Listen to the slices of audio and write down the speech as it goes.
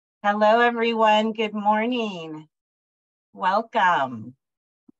Hello, everyone. Good morning. Welcome.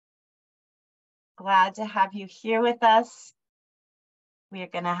 Glad to have you here with us. We are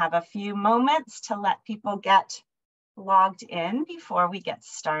going to have a few moments to let people get logged in before we get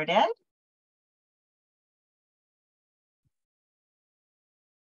started.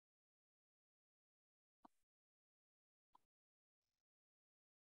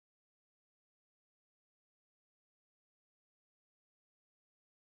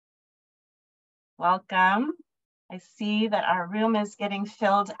 Welcome. I see that our room is getting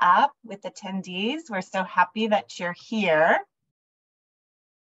filled up with attendees. We're so happy that you're here.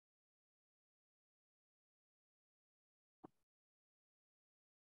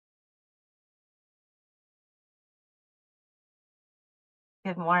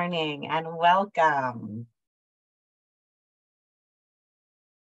 Good morning and welcome.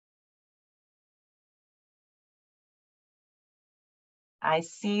 I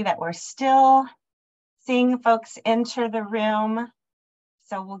see that we're still seeing folks enter the room,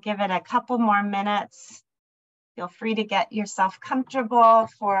 so we'll give it a couple more minutes. Feel free to get yourself comfortable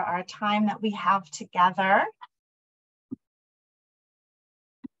for our time that we have together.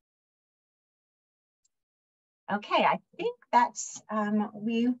 Okay, I think that's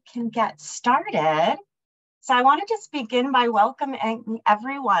we can get started. So I want to just begin by welcoming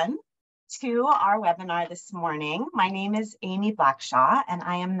everyone to our webinar this morning. My name is Amy Blackshaw, and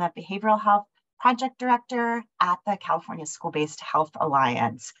I am the Behavioral Health Project Director at the California School-Based Health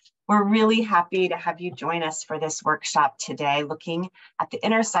Alliance. We're really happy to have you join us for this workshop today, looking at the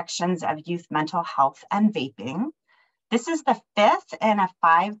intersections of youth mental health and vaping. This is the fifth in a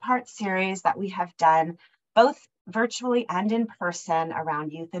 5-part series that we have done both virtually and in person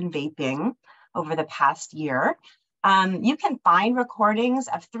around youth and vaping over the past year. You can find recordings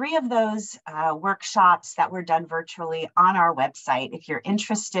of 3 of those workshops that were done virtually on our website if you're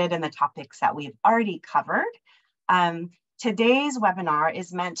interested in the topics that we've already covered. Today's webinar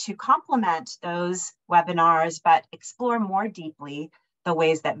is meant to complement those webinars, but explore more deeply the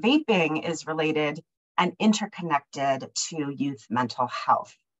ways that vaping is related and interconnected to youth mental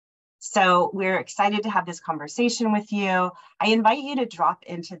health. So we're excited to have this conversation with you. I invite you to drop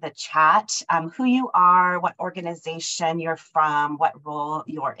into the chat who you are, what organization you're from, what role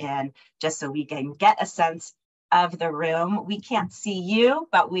you're in, just so we can get a sense of the room. We can't see you,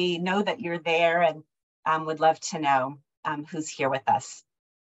 but we know that you're there and would love to know who's here with us.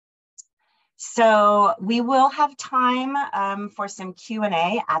 So we will have time for some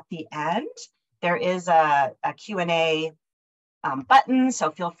Q&A at the end. There is a Q&A button, so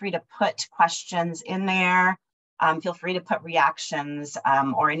feel free to put questions in there. Feel free to put reactions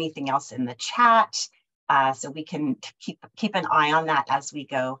or anything else in the chat, so we can keep an eye on that as we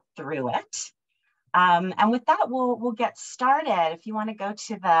go through it. And with that, we'll get started. If you want to go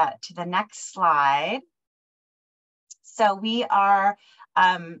to the next slide. So we are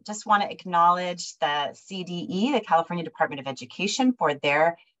just want to acknowledge the CDE, the California Department of Education, for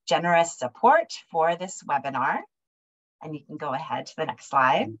their generous support for this webinar. And you can go ahead to the next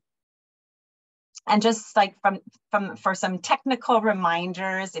slide. And just like for some technical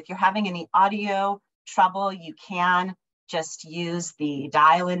reminders, if you're having any audio trouble, you can just use the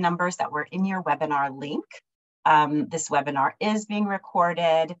dial-in numbers that were in your webinar link. This webinar is being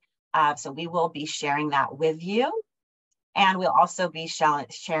recorded, so we will be sharing that with you. And we'll also be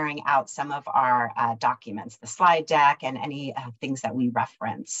sharing out some of our documents, the slide deck and any things that we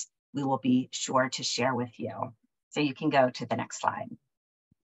reference. We will be sure to share with you. So you can go to the next slide.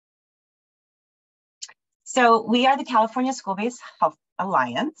 So we are the California School-Based Health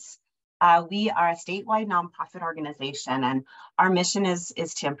Alliance. We are a statewide nonprofit organization, and our mission is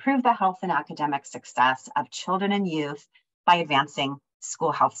to improve the health and academic success of children and youth by advancing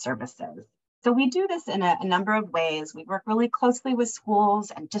school health services. So we do this in a number of ways. We work really closely with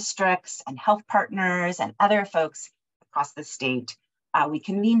schools and districts and health partners and other folks across the state. We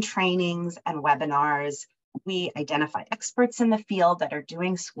convene trainings and webinars. We identify experts in the field that are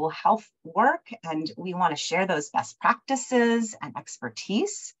doing school health work, and we want to share those best practices and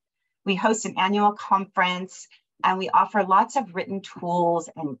expertise. We host an annual conference, and we offer lots of written tools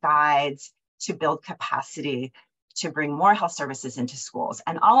and guides to build capacity to bring more health services into schools.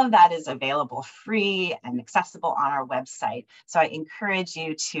 And all of that is available free and accessible on our website. So I encourage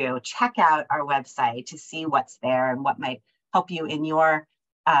you to check out our website to see what's there and what might help you in your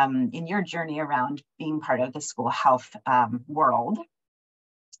journey around being part of the school health world.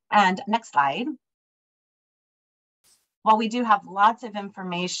 And next slide. While we do have lots of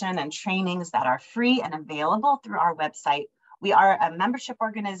information and trainings that are free and available through our website, we are a membership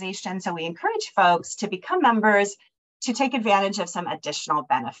organization, so we encourage folks to become members to take advantage of some additional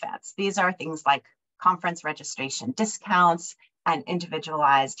benefits. These are things like conference registration discounts and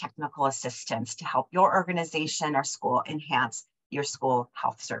individualized technical assistance to help your organization or school enhance your school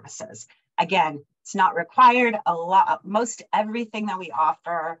health services. Again, it's not required. Most everything that we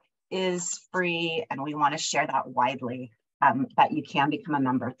offer is free, and we want to share that widely, but you can become a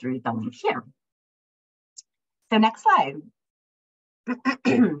member through the link here. So next slide.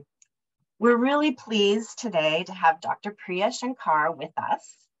 We're really pleased today to have Dr. Priya Shankar with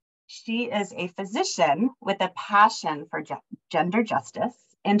us. She is a physician with a passion for gender justice,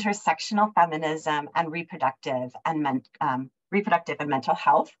 intersectional feminism, and reproductive and mental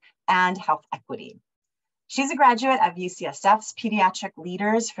health and health equity. She's a graduate of UCSF's Pediatric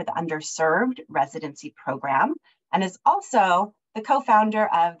Leaders for the Underserved residency program and is also the co-founder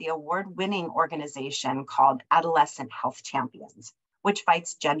of the award-winning organization called Adolescent Health Champions, which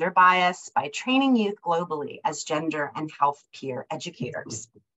fights gender bias by training youth globally as gender and health peer educators.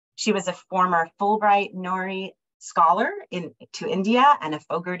 She was a former Fulbright Nori Scholar to India and a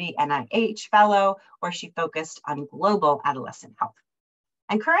Fogarty NIH Fellow, where she focused on global adolescent health.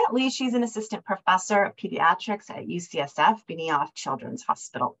 And currently, she's an assistant professor of pediatrics at UCSF Benioff Children's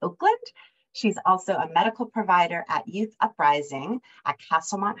Hospital, Oakland. She's also a medical provider at Youth Uprising at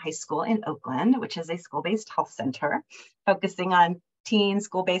Castlemont High School in Oakland, which is a school-based health center, focusing on teen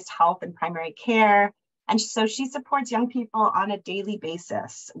school-based health and primary care. And so she supports young people on a daily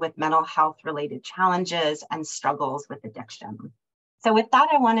basis with mental health related challenges and struggles with addiction. So with that,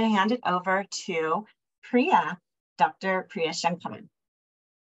 I want to hand it over to Priya, Dr. Priya Shankar.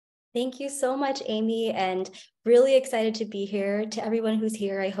 Thank you so much, Amy, and really excited to be here. To everyone who's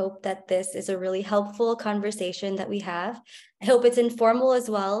here, I hope that this is a really helpful conversation that we have. I hope it's informal as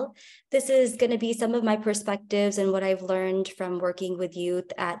well. This is going to be some of my perspectives and what I've learned from working with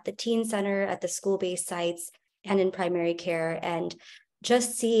youth at the teen center, at the school-based sites, and in primary care, and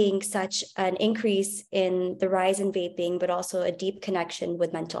just seeing such an increase in the rise in vaping, but also a deep connection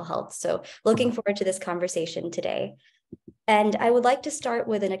with mental health. So looking forward to this conversation today. And I would like to start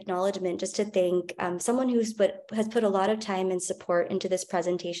with an acknowledgement just to thank someone has put a lot of time and support into this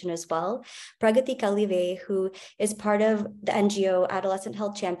presentation as well, Pragati Kalive, who is part of the NGO Adolescent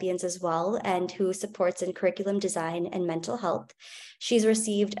Health Champions as well, and who supports in curriculum design and mental health. She's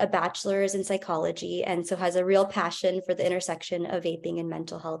received a bachelor's in psychology and so has a real passion for the intersection of vaping and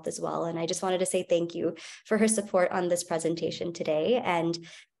mental health as well. And I just wanted to say thank you for her support on this presentation today. And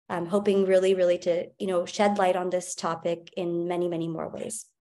I'm hoping really to, shed light on this topic in many, many more ways.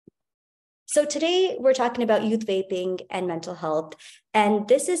 So today we're talking about youth vaping and mental health. And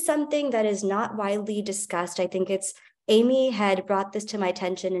this is something that is not widely discussed. I think Amy had brought this to my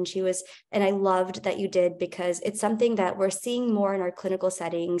attention and I loved that you did, because it's something that we're seeing more in our clinical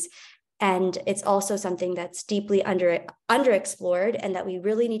settings. And it's also something that's deeply underexplored and that we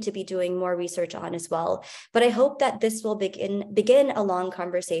really need to be doing more research on as well. But I hope that this will begin a long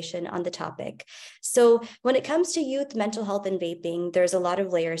conversation on the topic. So when it comes to youth mental health and vaping, there's a lot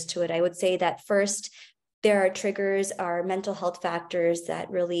of layers to it. I would say that first, there are triggers, are mental health factors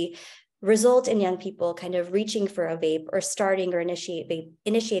that really result in young people kind of reaching for a vape or starting or initiating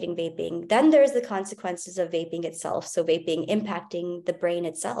vaping. Then there's the consequences of vaping itself. So vaping impacting the brain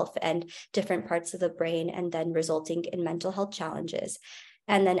itself and different parts of the brain, and then resulting in mental health challenges.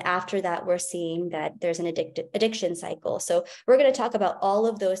 And then after that, we're seeing that there's an addiction cycle. So we're going to talk about all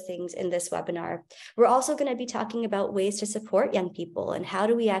of those things in this webinar. We're also going to be talking about ways to support young people and how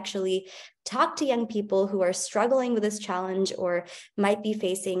do we actually talk to young people who are struggling with this challenge or might be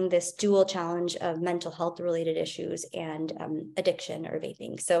facing this dual challenge of mental health related issues and addiction or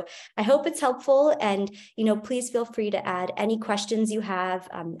vaping. So I hope it's helpful, and please feel free to add any questions you have,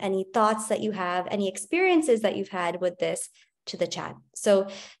 any thoughts that you have, any experiences that you've had with this to the chat. So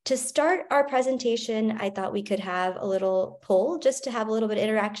to start our presentation, I thought we could have a little poll just to have a little bit of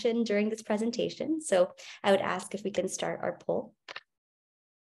interaction during this presentation. So I would ask if we can start our poll.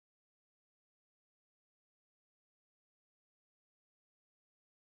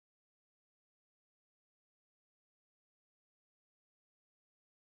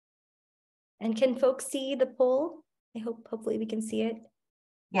 And can folks see the poll? Hopefully we can see it.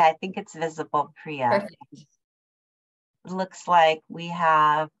 Yeah, I think it's visible, Priya. Perfect. It looks like we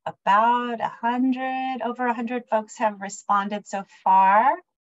have about over 100 folks have responded so far.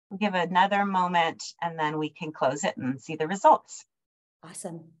 We'll give another moment and then we can close it and see the results.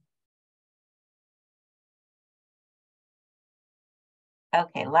 Awesome.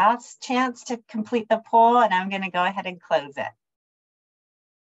 Okay, last chance to complete the poll, and I'm going to go ahead and close it.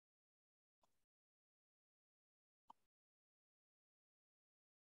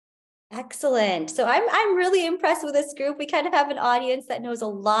 Excellent. So I'm really impressed with this group. We kind of have an audience that knows a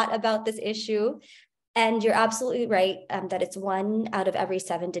lot about this issue. And you're absolutely right that it's 1 out of every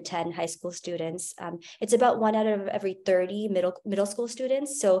 7 to 10 high school students. It's about 1 out of every 30 middle school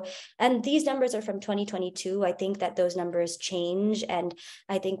students. So, and these numbers are from 2022. I think that those numbers change, and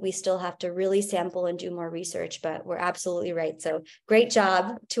I think we still have to really sample and do more research, but we're absolutely right. So great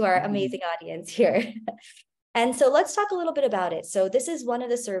job to our amazing audience here. And so let's talk a little bit about it. So this is one of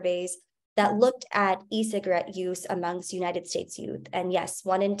the surveys that looked at e-cigarette use amongst United States youth. And yes,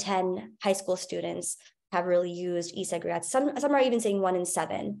 1 in 10 high school students have really used e-cigarettes. Some are even saying 1 in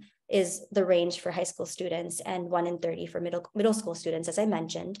 7 is the range for high school students, and 1 in 30 for middle school students, as I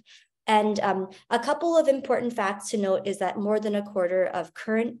mentioned. And a couple of important facts to note is that more than a quarter of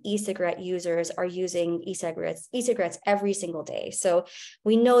current e-cigarette users are using e-cigarettes every single day. So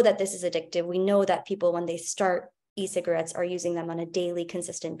we know that this is addictive. We know that people, when they start e-cigarettes, are using them on a daily,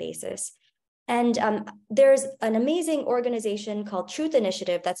 consistent basis. And there's an amazing organization called Truth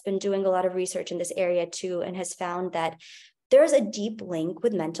Initiative that's been doing a lot of research in this area too, and has found that there's a deep link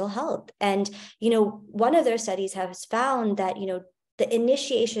with mental health. And, one of their studies has found that, the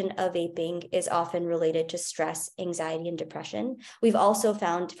initiation of vaping is often related to stress, anxiety, and depression. We've also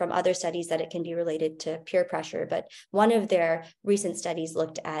found from other studies that it can be related to peer pressure, but one of their recent studies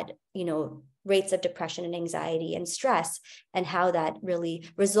looked at, rates of depression and anxiety and stress, and how that really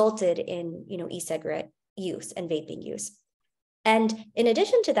resulted in, e-cigarette use and vaping use. And in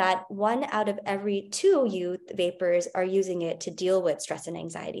addition to that, 1 out of every 2 youth vapers are using it to deal with stress and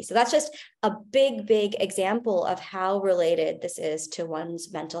anxiety. So that's just a big, big example of how related this is to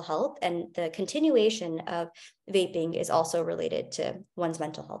one's mental health. And the continuation of vaping is also related to one's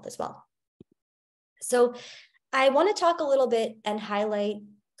mental health as well. So I want to talk a little bit and highlight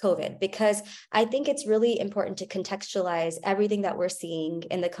COVID, because I think it's really important to contextualize everything that we're seeing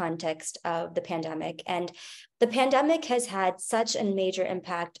in the context of the pandemic. And the pandemic has had such a major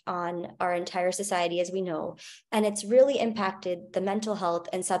impact on our entire society, as we know, and it's really impacted the mental health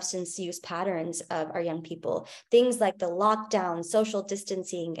and substance use patterns of our young people. Things like the lockdown, social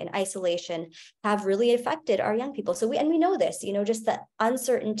distancing, and isolation have really affected our young people. So we know this, just the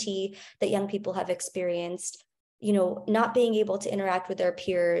uncertainty that young people have experienced, not being able to interact with their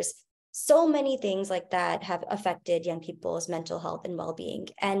peers. So many things like that have affected young people's mental health and well-being.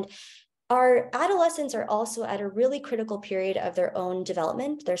 And our adolescents are also at a really critical period of their own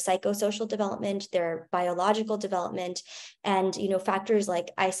development, their psychosocial development, their biological development, and factors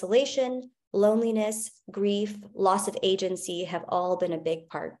like isolation, loneliness, grief, loss of agency have all been a big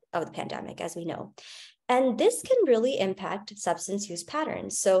part of the pandemic, as we know. And this can really impact substance use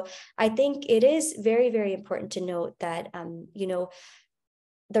patterns. So I think it is very, very important to note that,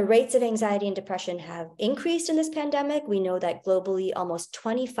 the rates of anxiety and depression have increased in this pandemic. We know that globally, almost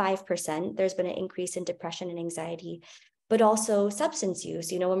 25%, there's been an increase in depression and anxiety, but also substance use.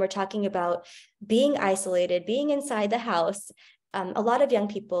 When we're talking about being isolated, being inside the house, a lot of young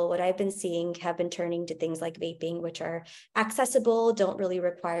people, what I've been seeing, have been turning to things like vaping, which are accessible, don't really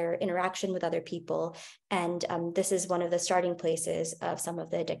require interaction with other people. And this is one of the starting places of some of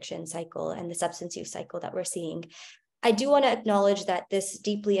the addiction cycle and the substance use cycle that we're seeing. I do want to acknowledge that this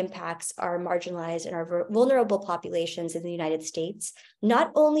deeply impacts our marginalized and our vulnerable populations in the United States.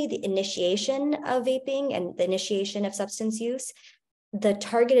 Not only the initiation of vaping and the initiation of substance use, the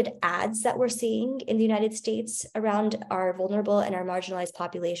targeted ads that we're seeing in the United States around our vulnerable and our marginalized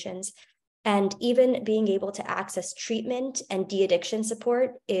populations, and even being able to access treatment and de-addiction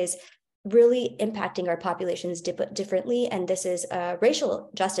support is really impacting our populations differently. And this is a racial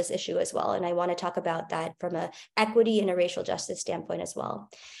justice issue as well. And I want to talk about that from an equity and a racial justice standpoint as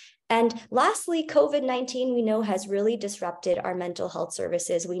well. And lastly, COVID-19, we know, has really disrupted our mental health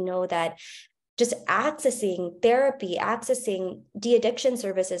services. We know that just accessing therapy, accessing de-addiction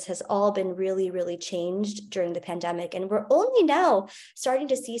services has all been really, really changed during the pandemic. And we're only now starting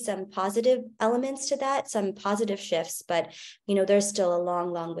to see some positive elements to that, some positive shifts, but there's still a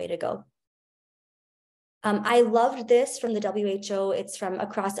long, long way to go. I loved this from the WHO. It's from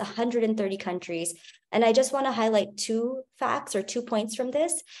across 130 countries. And I just want to highlight 2 facts or 2 points from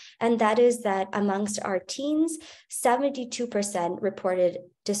this. And that is that amongst our teens, 72% reported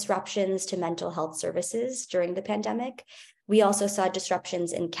disruptions to mental health services during the pandemic. We also saw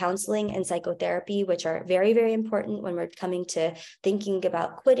disruptions in counseling and psychotherapy, which are very, very important when we're coming to thinking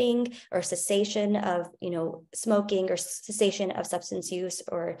about quitting or cessation of, smoking, or cessation of substance use,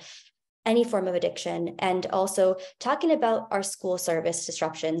 or any form of addiction, and also talking about our school service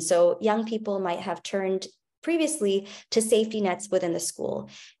disruption. So young people might have turned previously to safety nets within the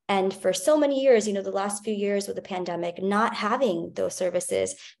school. And for so many years, the last few years with the pandemic, not having those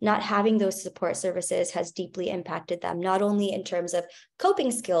services, not having those support services has deeply impacted them, not only in terms of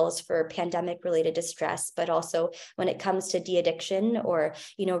coping skills for pandemic-related distress, but also when it comes to de-addiction or,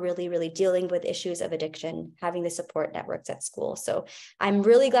 really, really dealing with issues of addiction, having the support networks at school. So I'm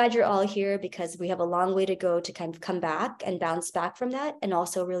really glad you're all here because we have a long way to go to kind of come back and bounce back from that and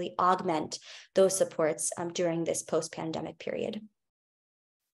also really augment those supports during this post-pandemic period.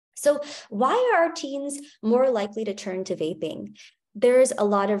 So why are our teens more likely to turn to vaping? There's a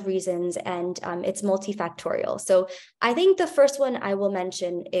lot of reasons and it's multifactorial. So I think the first one I will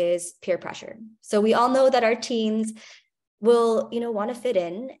mention is peer pressure. So we all know that our teens will, want to fit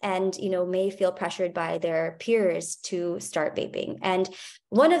in and, may feel pressured by their peers to start vaping. And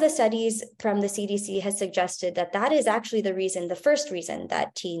one of the studies from the CDC has suggested that that is actually the first reason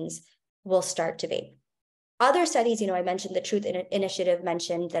that teens will start to vape. Other studies, I mentioned the Truth Initiative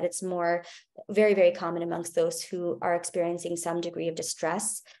mentioned that it's very, very common amongst those who are experiencing some degree of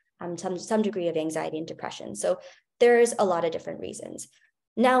distress, some degree of anxiety and depression. So there's a lot of different reasons.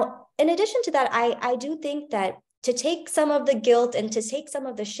 Now, in addition to that, I do think that to take some of the guilt and to take some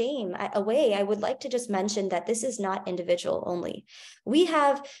of the shame away, I would like to just mention that this is not individual only. We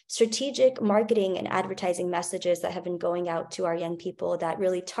have strategic marketing and advertising messages that have been going out to our young people that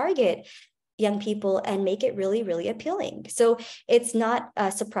really target young people and make it really, really appealing. So it's not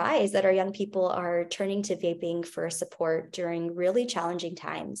a surprise that our young people are turning to vaping for support during really challenging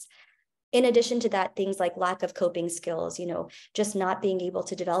times. In addition to that, things like lack of coping skills, just not being able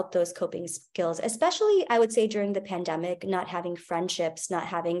to develop those coping skills, especially I would say during the pandemic, not having friendships, not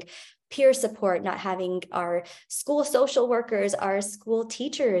having peer support, not having our school social workers, our school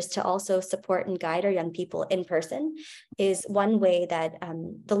teachers to also support and guide our young people in person is one way that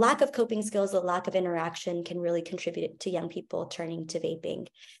the lack of coping skills, the lack of interaction can really contribute to young people turning to vaping.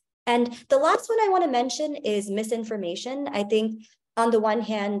 And the last one I want to mention is misinformation. I think on the one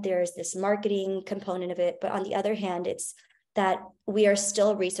hand, there's this marketing component of it, but on the other hand, it's that we are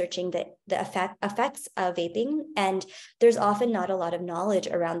still researching the effects of vaping, and there's often not a lot of knowledge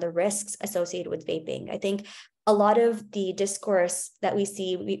around the risks associated with vaping. I think a lot of the discourse that we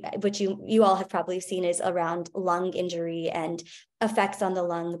see, which you all have probably seen, is around lung injury and effects on the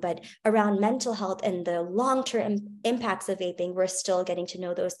lung, but around mental health and the long-term impacts of vaping, we're still getting to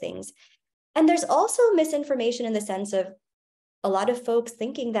know those things. And there's also misinformation in the sense of a lot of folks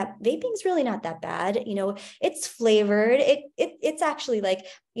thinking that vaping is really not that bad. It's flavored. It's actually like,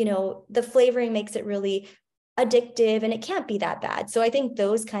 the flavoring makes it really addictive and it can't be that bad. So I think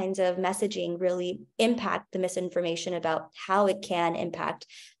those kinds of messaging really impact the misinformation about how it can impact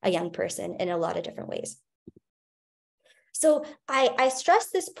a young person in a lot of different ways. So I stress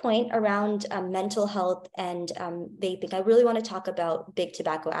this point around mental health and vaping. I really want to talk about big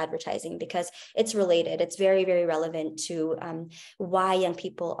tobacco advertising because it's related. It's very, very relevant to why young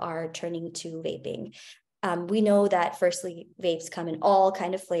people are turning to vaping. We know that firstly, vapes come in all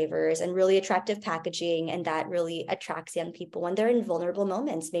kind of flavors and really attractive packaging, and that really attracts young people when they're in vulnerable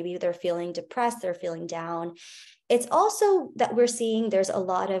moments. Maybe they're feeling depressed, they're feeling down. It's also that we're seeing there's a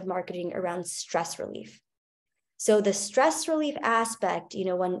lot of marketing around stress relief. So the stress relief aspect,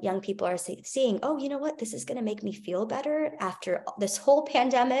 when young people are seeing, oh, you know what, this is going to make me feel better after this whole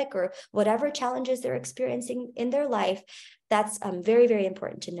pandemic or whatever challenges they're experiencing in their life, that's very, very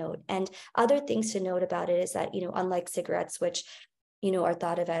important to note. And other things to note about it is that, unlike cigarettes, which, are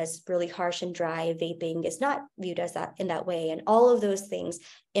thought of as really harsh and dry, vaping is not viewed as that in that way. And all of those things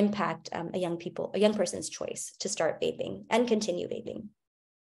impact a young person's choice to start vaping and continue vaping.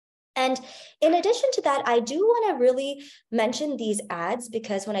 And in addition to that, I do want to really mention these ads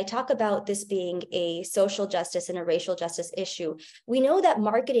because when I talk about this being a social justice and a racial justice issue, we know that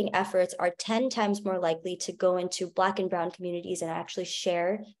marketing efforts are 10 times more likely to go into Black and Brown communities and actually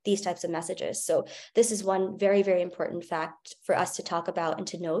share these types of messages. So this is one very, very important fact for us to talk about and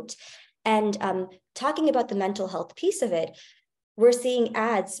to note. And talking about the mental health piece of it, we're seeing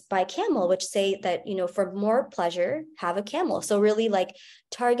ads by Camel, which say that, for more pleasure, have a Camel. So really like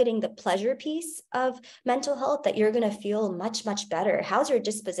targeting the pleasure piece of mental health, that you're going to feel much, much better. How's your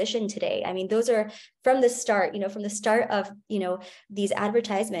disposition today? I mean, those are from the start, from the start of, these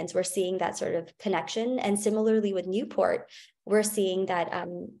advertisements, we're seeing that sort of connection. And similarly with Newport, we're seeing that,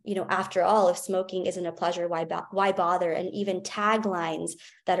 after all, if smoking isn't a pleasure, why bother? And even taglines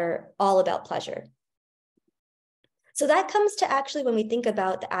that are all about pleasure. So that comes to actually when we think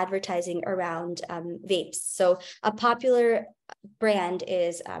about the advertising around vapes. So a popular brand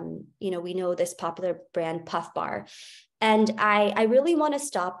is, we know this popular brand Puff Bar. And I really want to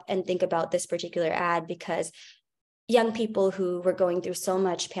stop and think about this particular ad because young people who were going through so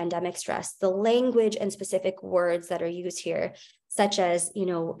much pandemic stress, the language and specific words that are used here, such as,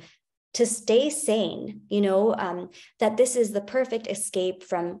 to stay sane, that this is the perfect escape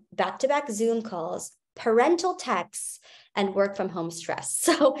from back-to-back Zoom calls, parental texts, and work from home stress.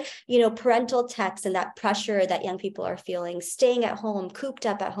 So, parental texts and that pressure that young people are feeling, staying at home, cooped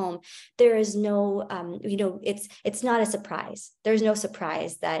up at home, there is no, it's not a surprise. There's no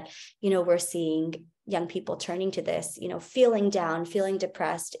surprise that, we're seeing young people turning to this, feeling down, feeling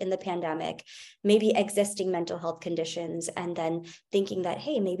depressed in the pandemic, maybe existing mental health conditions, and then thinking that,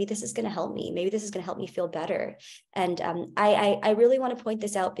 hey, maybe this is going to help me. Maybe this is going to help me feel better. And I really want to point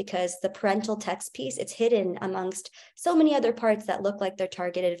this out because the parental text piece, it's hidden amongst so many other parts that look like they're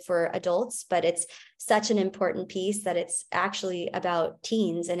targeted for adults, but it's such an important piece that it's actually about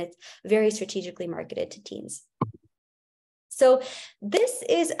teens, and it's very strategically marketed to teens. So this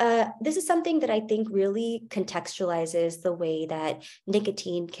is something that I think really contextualizes the way that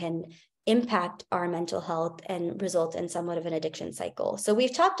nicotine can impact our mental health and result in somewhat of an addiction cycle. So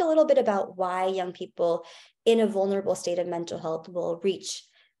we've talked a little bit about why young people in a vulnerable state of mental health will reach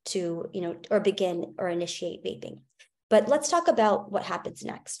to, or begin or initiate vaping. But let's talk about what happens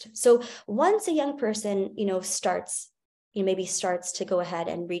next. So once a young person, maybe starts to go ahead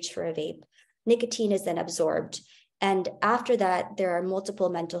and reach for a vape, nicotine is then absorbed. And after that, there are multiple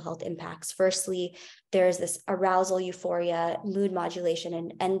mental health impacts. Firstly, there's this arousal, euphoria, mood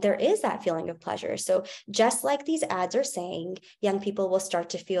modulation, and there is that feeling of pleasure. So just like these ads are saying, young people will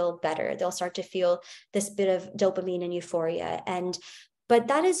start to feel better. They'll start to feel this bit of dopamine and euphoria. But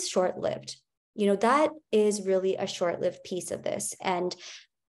that is short-lived. That is really a short-lived piece of this. And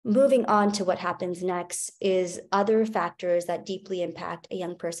moving on to what happens next is other factors that deeply impact a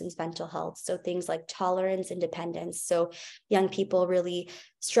young person's mental health. So things like tolerance and dependence. So young people really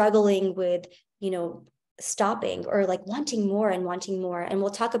struggling with, stopping or like wanting more. And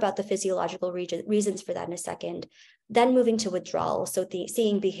we'll talk about the physiological reasons for that in a second. Then moving to withdrawal. So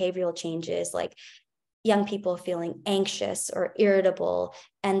seeing behavioral changes like young people feeling anxious or irritable,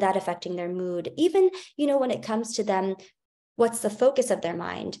 and that affecting their mood. Even, when it comes to them, what's the focus of their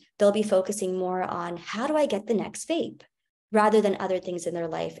mind? They'll be focusing more on how do I get the next vape rather than other things in their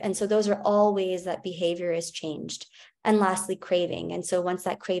life. And so those are all ways that behavior is changed. And lastly, craving. And so once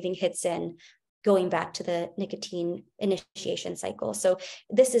that craving hits in, going back to the nicotine initiation cycle. So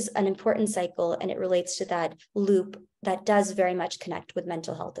this is an important cycle, and it relates to that loop that does very much connect with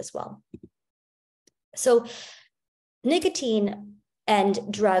mental health as well. So nicotine and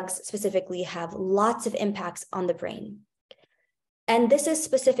drugs specifically have lots of impacts on the brain. And this is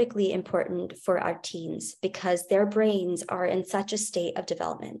specifically important for our teens because their brains are in such a state of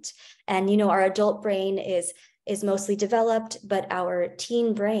development. And, our adult brain is mostly developed, but our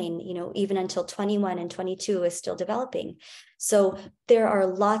teen brain, even until 21 and 22 is still developing. So there are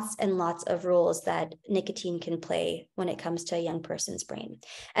lots and lots of roles that nicotine can play when it comes to a young person's brain.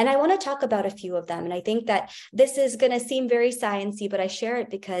 And I want to talk about a few of them. And I think that this is going to seem very sciencey, but I share it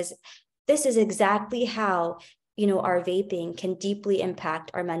because this is exactly how our vaping can deeply impact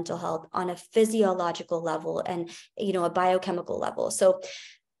our mental health on a physiological level and, a biochemical level. So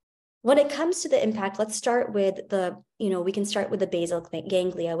when it comes to the impact, let's start with we can start with the basal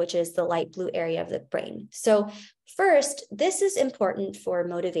ganglia, which is the light blue area of the brain. So first, this is important for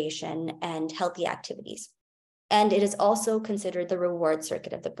motivation and healthy activities. And it is also considered the reward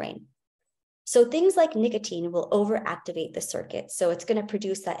circuit of the brain. So things like nicotine will overactivate the circuit. So it's going to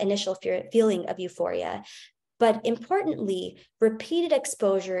produce that initial feeling of euphoria. But importantly, repeated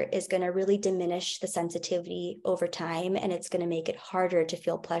exposure is going to really diminish the sensitivity over time, and it's going to make it harder to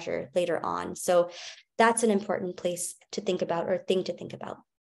feel pleasure later on. So that's an important place to think about or thing to think about.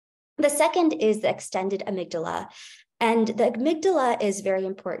 The second is the extended amygdala. And the amygdala is very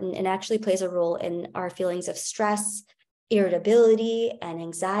important and actually plays a role in our feelings of stress, irritability, and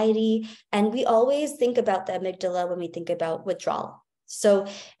anxiety. And we always think about the amygdala when we think about withdrawal. So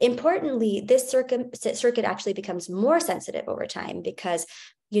importantly, this circuit actually becomes more sensitive over time because,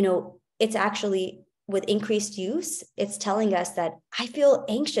 it's actually with increased use, it's telling us that I feel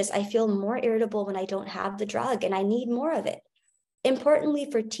anxious, I feel more irritable when I don't have the drug and I need more of it. Importantly,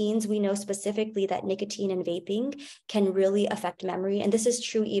 for teens, we know specifically that nicotine and vaping can really affect memory. And this is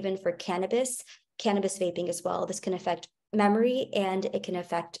true even for cannabis vaping as well. This can affect memory and it can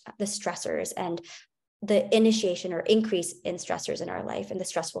affect the stressors and the initiation or increase in stressors in our life and the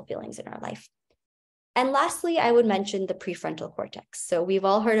stressful feelings in our life. And lastly, I would mention the prefrontal cortex. So we've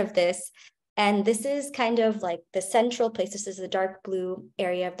all heard of this, and this is kind of like the central place. This is the dark blue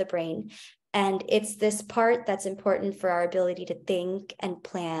area of the brain. And it's this part that's important for our ability to think and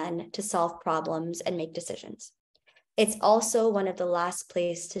plan, to solve problems and make decisions. it's also one of the last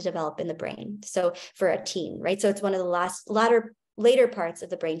places to develop in the brain. So for a teen, right? So it's one of the later parts of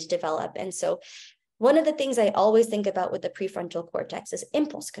the brain to develop. And so one of the things I always think about with the prefrontal cortex is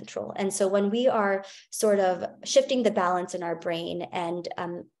impulse control. And so when we are sort of shifting the balance in our brain and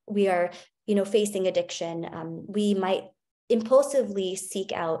we are, facing addiction, we might impulsively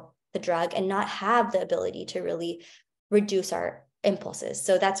seek out the drug and not have the ability to really reduce our impulses.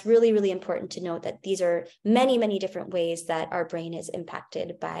 So that's really, really important to note that these are many, many different ways that our brain is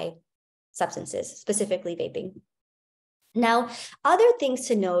impacted by substances, specifically vaping. Now, other things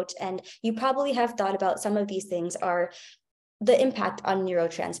to note, and you probably have thought about some of these things, are the impact on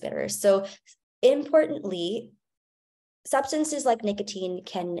neurotransmitters. So importantly, substances like nicotine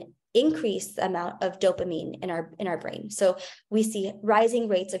can increase the amount of dopamine in our brain. So we see rising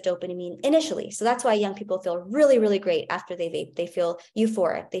rates of dopamine initially. So that's why young people feel really, really great after they vape. They feel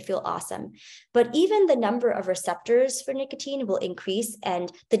euphoric, they feel awesome. But even the number of receptors for nicotine will increase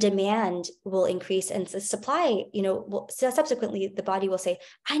and the demand will increase, and the supply, subsequently the body will say,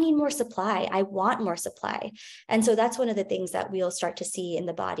 I need more supply, I want more supply. And so that's one of the things that we'll start to see in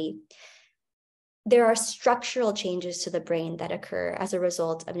the body. There are structural changes to the brain that occur as a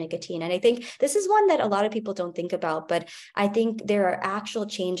result of nicotine. And I think this is one that a lot of people don't think about, but I think there are actual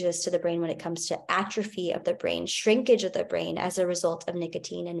changes to the brain when it comes to atrophy of the brain, shrinkage of the brain as a result of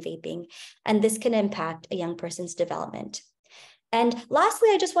nicotine and vaping. And this can impact a young person's development. And lastly,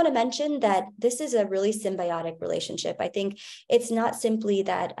 I just want to mention that this is a really symbiotic relationship. I think it's not simply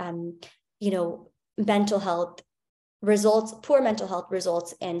that, mental health results, poor mental health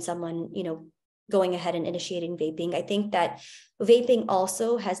results in someone, going ahead and initiating vaping. I think that vaping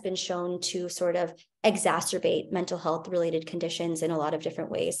also has been shown to sort of exacerbate mental health related conditions in a lot of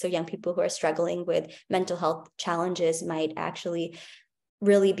different ways. So young people who are struggling with mental health challenges might actually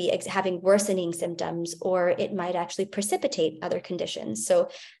really be having worsening symptoms, or it might actually precipitate other conditions. So,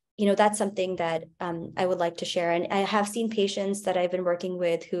 that's something that I would like to share. And I have seen patients that I've been working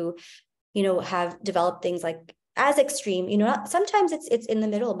with who, have developed things like as extreme, sometimes it's in the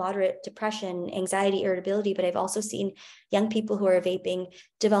middle, moderate depression, anxiety, irritability, but I've also seen young people who are vaping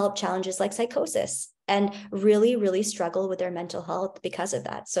develop challenges like psychosis and really, really struggle with their mental health because of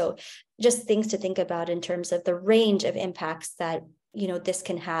that. So just things to think about in terms of the range of impacts that, this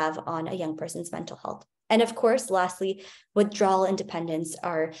can have on a young person's mental health. And of course, lastly, withdrawal and dependence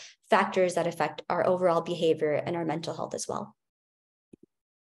are factors that affect our overall behavior and our mental health as well.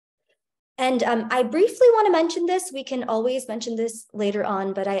 And I briefly want to mention this. We can always mention this later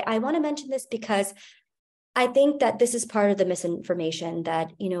on, but I want to mention this because I think that this is part of the misinformation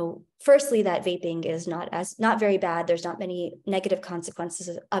that, firstly, that vaping is not very bad. There's not many negative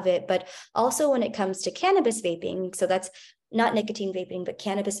consequences of it, but also when it comes to cannabis vaping, so that's not nicotine vaping, but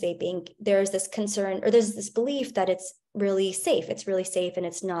cannabis vaping, there's this concern, or there's this belief that it's really safe. It's really safe and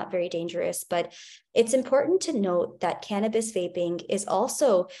it's not very dangerous. But it's important to note that cannabis vaping is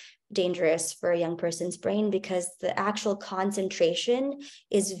also dangerous for a young person's brain because the actual concentration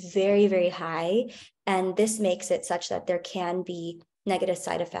is very, very high. And this makes it such that there can be negative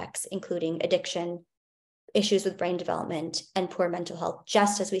side effects, including addiction, issues with brain development, and poor mental health,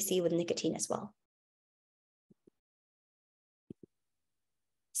 just as we see with nicotine as well.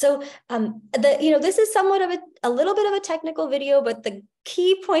 So this is somewhat of a little bit of a technical video, but the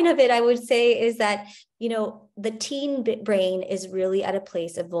key point of it, I would say, is that, the teen brain is really at a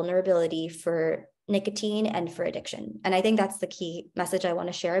place of vulnerability for nicotine and for addiction. And I think that's the key message I want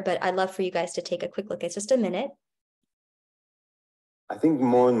to share, but I'd love for you guys to take a quick look. It's just a minute. I think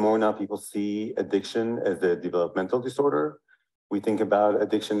more and more now people see addiction as a developmental disorder. We think about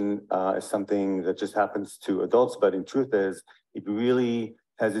addiction as something that just happens to adults, but in truth is, it really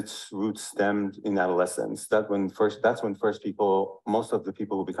has its roots stemmed in adolescence. That's when most of the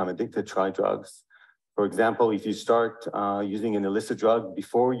people who become addicted try drugs. For example, if you start using an illicit drug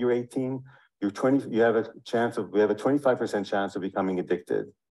before you're 18, we have a 25% chance of becoming addicted.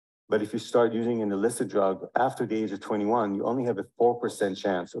 But if you start using an illicit drug after the age of 21, you only have a 4%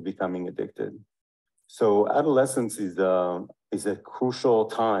 chance of becoming addicted. So adolescence is a crucial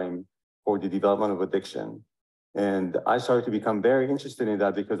time for the development of addiction. And I started to become very interested in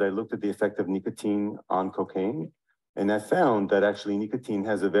that because I looked at the effect of nicotine on cocaine. And I found that actually nicotine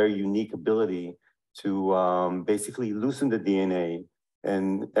has a very unique ability to basically loosen the DNA.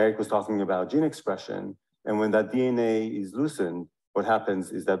 And Eric was talking about gene expression. And when that DNA is loosened, what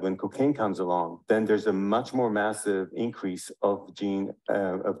happens is that when cocaine comes along, then there's a much more massive increase of gene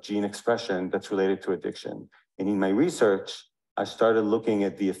expression that's related to addiction. And in my research, I started looking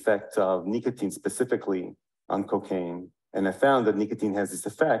at the effect of nicotine specifically on cocaine. And I found that nicotine has this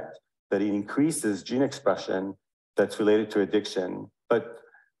effect that it increases gene expression that's related to addiction. But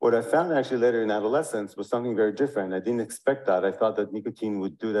what I found actually later in adolescence was something very different. I didn't expect that. I thought that nicotine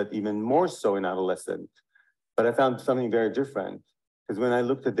would do that even more so in adolescent. But I found something very different. Because when I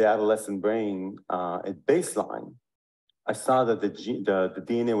looked at the adolescent brain at baseline, I saw that the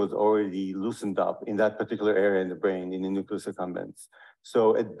DNA was already loosened up in that particular area in the brain, in the nucleus accumbens.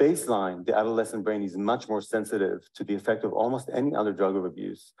 So at baseline, the adolescent brain is much more sensitive to the effect of almost any other drug of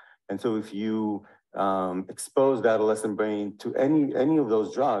abuse. And so if you expose the adolescent brain to any of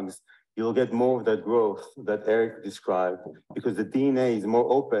those drugs, you'll get more of that growth that Eric described, because the DNA is more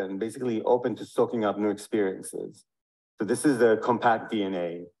open, basically open to soaking up new experiences. So this is the compact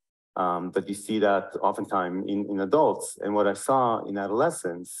DNA that you see that oftentimes in adults. And what I saw in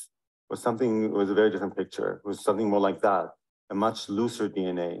adolescence was a very different picture. It was something more like that, a much looser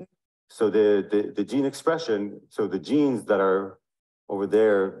DNA. So the gene expression, so the genes that are over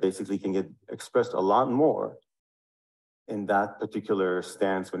there basically can get expressed a lot more in that particular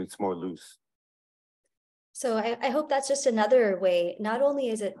stance when it's more loose. So I hope that's just another way. Not only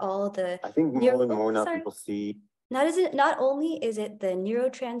is it all the I think more and more now people see. Not only is it the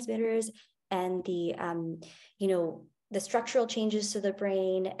neurotransmitters and the the structural changes to the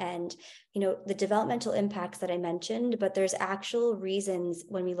brain and the developmental impacts that I mentioned, but there's actual reasons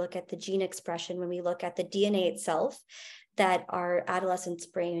when we look at the gene expression, when we look at the DNA itself, that our adolescents'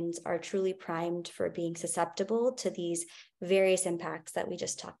 brains are truly primed for being susceptible to these various impacts that we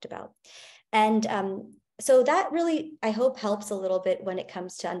just talked about. And so that really, I hope, helps a little bit when it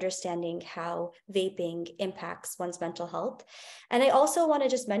comes to understanding how vaping impacts one's mental health. And I also want to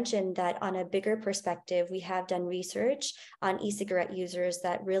just mention that on a bigger perspective, we have done research on e-cigarette users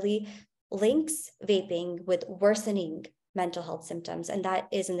that really links vaping with worsening mental health symptoms. And that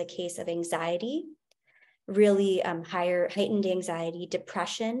is in the case of anxiety, really heightened anxiety,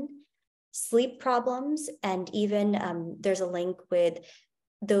 depression, sleep problems, and even there's a link with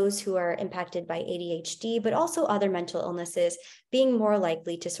those who are impacted by ADHD, but also other mental illnesses, being more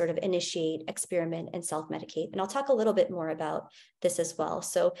likely to sort of initiate, experiment, and self-medicate. And I'll talk a little bit more about this as well.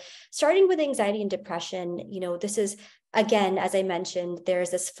 So starting with anxiety and depression, this is, again, as I mentioned, there's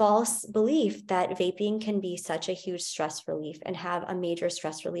this false belief that vaping can be such a huge stress relief and have a major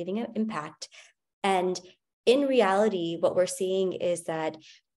stress relieving impact. And in reality, what we're seeing is that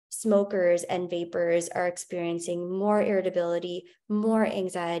smokers and vapors are experiencing more irritability, more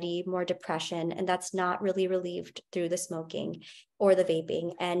anxiety, more depression, and that's not really relieved through the smoking or the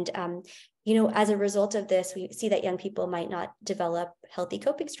vaping. And, as a result of this, we see that young people might not develop healthy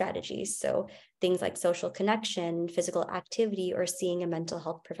coping strategies. So things like social connection, physical activity, or seeing a mental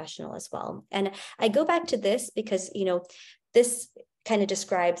health professional as well. And I go back to this because, this kind of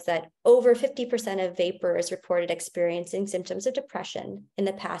describes that over 50% of vapors reported experiencing symptoms of depression in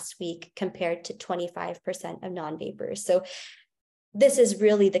the past week compared to 25% of non-vapors. So this is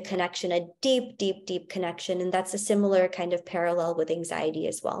really the connection, a deep, deep, deep connection. And that's a similar kind of parallel with anxiety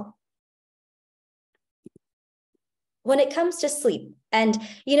as well. When it comes to sleep, and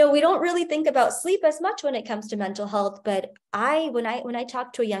we don't really think about sleep as much when it comes to mental health, but when I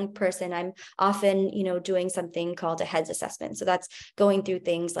talk to a young person, I'm often doing something called a HEADS assessment. So that's going through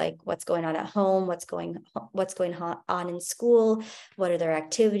things like what's going on at home, what's going on in school, what are their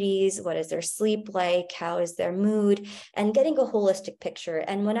activities, what is their sleep like, how is their mood, and getting a holistic picture.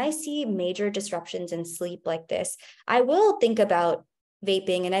 And when I see major disruptions in sleep like this, I will think about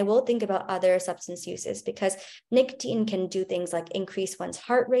vaping, and I will think about other substance uses, because nicotine can do things like increase one's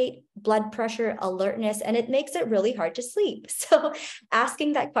heart rate, blood pressure, alertness, and it makes it really hard to sleep. So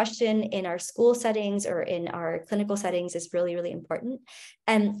asking that question in our school settings or in our clinical settings is really, really important.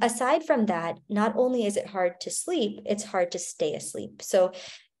 And aside from that, not only is it hard to sleep, it's hard to stay asleep. So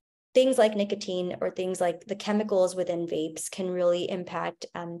things like nicotine or things like the chemicals within vapes can really impact,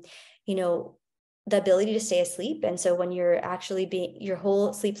 the ability to stay asleep. And so when you're actually your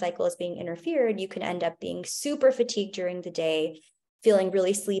whole sleep cycle is being interfered, you can end up being super fatigued during the day, feeling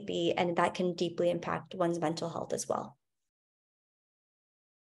really sleepy, and that can deeply impact one's mental health as well.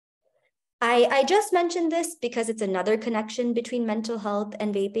 I just mentioned this because it's another connection between mental health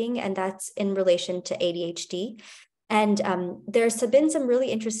and vaping, and that's in relation to ADHD. And there's been some really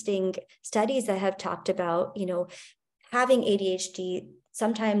interesting studies that have talked about, having ADHD.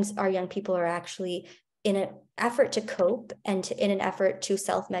 Sometimes our young people are actually, in an effort to cope and in an effort to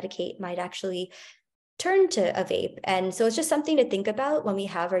self-medicate, might actually turn to a vape. And so it's just something to think about when we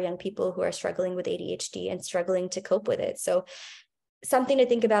have our young people who are struggling with ADHD and struggling to cope with it. So something to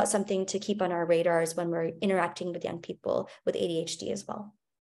think about, something to keep on our radars when we're interacting with young people with ADHD as well.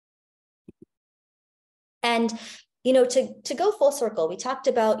 And, to go full circle, we talked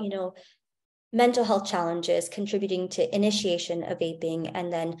about, mental health challenges contributing to initiation of vaping,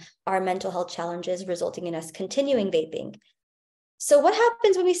 and then our mental health challenges resulting in us continuing vaping. So what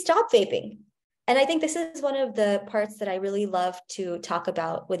happens when we stop vaping? And I think this is one of the parts that I really love to talk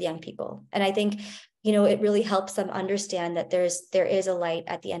about with young people. And I think, it really helps them understand that there is a light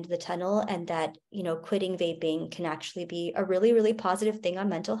at the end of the tunnel, and that, quitting vaping can actually be a really, really positive thing on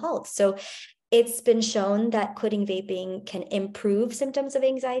mental health. So it's been shown that quitting vaping can improve symptoms of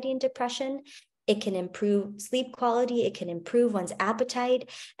anxiety and depression. It can improve sleep quality. It can improve one's appetite,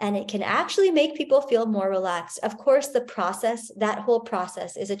 and it can actually make people feel more relaxed. Of course, that whole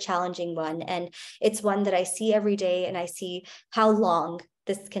process is a challenging one. And it's one that I see every day, and I see how long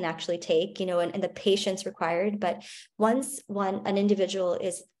this can actually take, and the patience required. But once an individual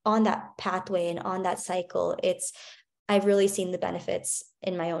is on that pathway and on that cycle, I've really seen the benefits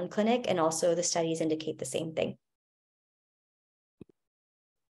in my own clinic, and also the studies indicate the same thing.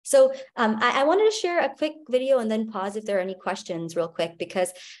 So I wanted to share a quick video and then pause if there are any questions real quick,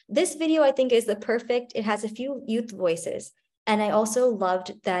 because this video I think is it has a few youth voices. And I also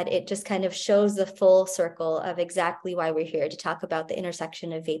loved that it just kind of shows the full circle of exactly why we're here to talk about the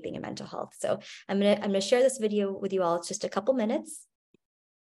intersection of vaping and mental health. So I'm gonna share this video with you all. It's just a couple minutes.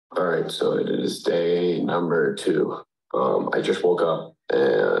 All right, so it is day number 2. I just woke up,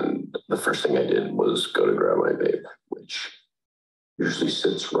 and the first thing I did was go to grab my vape, which usually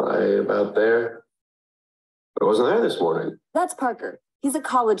sits right about there. But it wasn't there this morning. That's Parker. He's a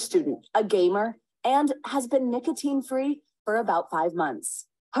college student, a gamer, and has been nicotine-free for about 5 months.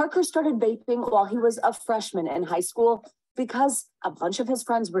 Parker started vaping while he was a freshman in high school because a bunch of his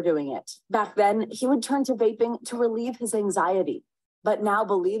friends were doing it. Back then, he would turn to vaping to relieve his anxiety, but now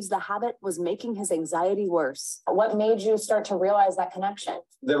believes the habit was making his anxiety worse. What made you start to realize that connection?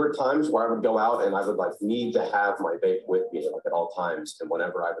 There were times where I would go out and I would need to have my vape with me at all times. And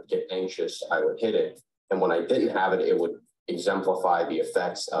whenever I would get anxious, I would hit it. And when I didn't have it, it would exemplify the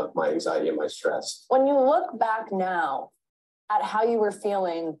effects of my anxiety and my stress. When you look back now at how you were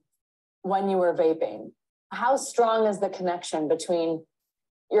feeling when you were vaping, how strong is the connection between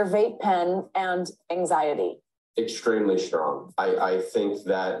your vape pen and anxiety? Extremely strong. I think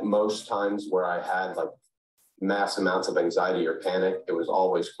that most times where I had mass amounts of anxiety or panic, it was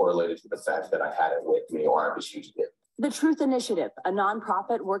always correlated to the fact that I had it with me or I was using it. The Truth Initiative, a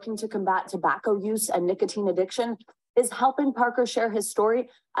nonprofit working to combat tobacco use and nicotine addiction, is helping Parker share his story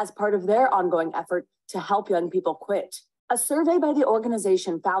as part of their ongoing effort to help young people quit. A survey by the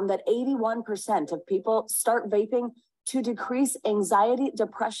organization found that 81% of people start vaping to decrease anxiety,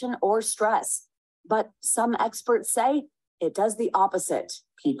 depression, or stress. But some experts say it does the opposite.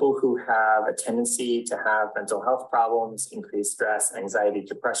 People who have a tendency to have mental health problems, increased stress, anxiety,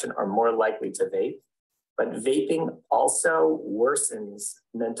 depression are more likely to vape. But vaping also worsens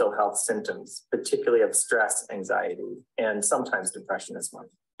mental health symptoms, particularly of stress, anxiety, and sometimes depression as well.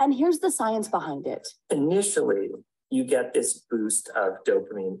 And here's the science behind it. Initially, you get this boost of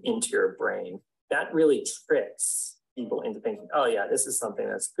dopamine into your brain. That really tricks people into thinking, oh yeah, this is something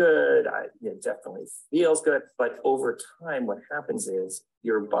that's good. It definitely feels good. But over time, what happens is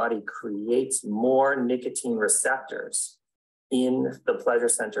your body creates more nicotine receptors in the pleasure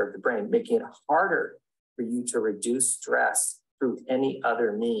center of the brain, making it harder for you to reduce stress through any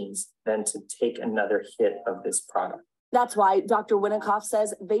other means than to take another hit of this product. That's why Dr. Winikoff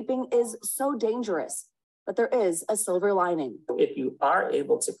says vaping is so dangerous, but there is a silver lining. If you are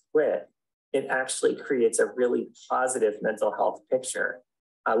able to quit, it actually creates a really positive mental health picture,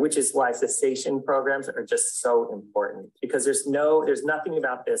 which is why cessation programs are just so important, because there's nothing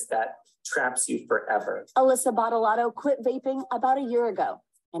about this that traps you forever. Alyssa Bottolato quit vaping about a year ago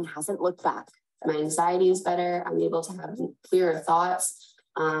and hasn't looked back. My anxiety is better. I'm able to have clearer thoughts.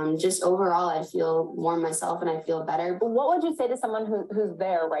 Just overall, I feel more myself and I feel better. What would you say to someone who's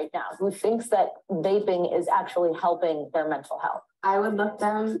there right now, who thinks that vaping is actually helping their mental health? I would look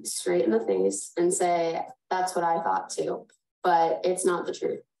them straight in the face and say, that's what I thought too, but it's not the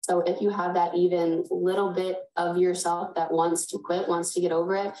truth. So if you have that even little bit of yourself that wants to quit, wants to get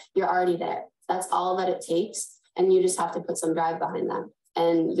over it, you're already there. That's all that it takes. And you just have to put some drive behind that.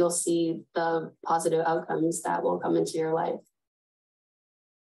 And you'll see the positive outcomes that will come into your life.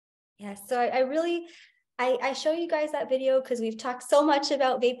 Yeah, so I show you guys that video because we've talked so much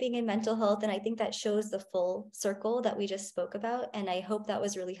about vaping and mental health, and I think that shows the full circle that we just spoke about, and I hope that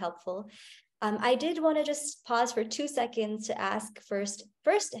was really helpful. I did want to just pause for 2 seconds to ask first,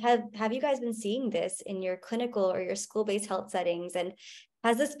 have you guys been seeing this in your clinical or your school-based health settings, and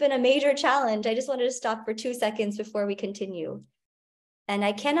has this been a major challenge? I just wanted to stop for 2 seconds before we continue. And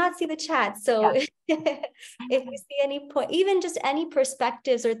I cannot see the chat. So if you see any point, even just any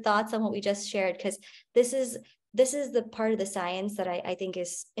perspectives or thoughts on what we just shared, because this is the part of the science that I think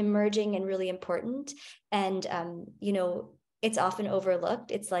is emerging and really important. And, you know, it's often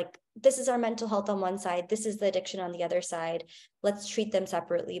overlooked. It's like, this is our mental health on one side, this is the addiction on the other side. Let's treat them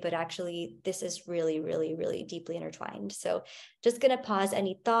separately, but actually this is really, really, really deeply intertwined. So just gonna pause.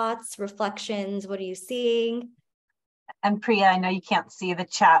 Any thoughts, reflections? What are you seeing? And Priya, I know you can't see the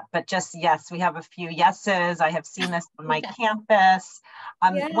chat, but just yes, we have a few yeses. I have seen this on my campus.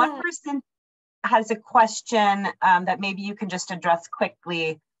 One person has a question that maybe you can just address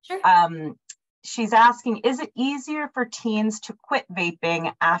quickly. Sure. She's asking, is it easier for teens to quit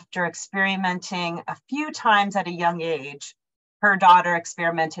vaping after experimenting a few times at a young age? Her daughter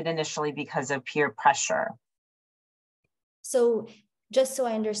experimented initially because of peer pressure. So just so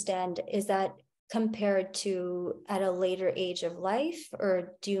I understand, is that compared to at a later age of life,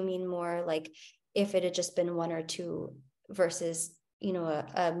 or do you mean more like if it had just been one or two versus, you know,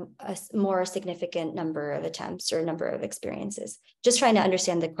 a more significant number of attempts or number of experiences? Just trying to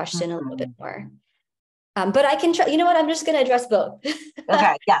understand the question a little bit more. But I can try, you know what, I'm just going to address both.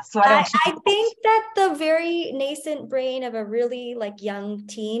 Okay, yes. So I think that the very nascent brain of a really like young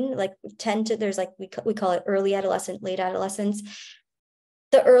teen, like there's like, we call it early adolescent, late adolescence.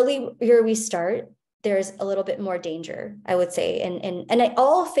 The earlier we start, there's a little bit more danger, I would say. And at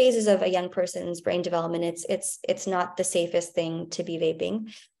all phases of a young person's brain development, it's not the safest thing to be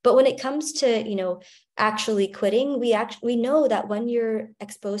vaping. But when it comes to, you know, actually quitting, we know that when you're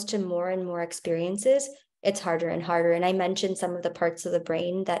exposed to more and more experiences, it's harder and harder. And I mentioned some of the parts of the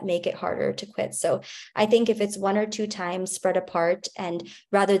brain that make it harder to quit. So I think if it's one or two times spread apart and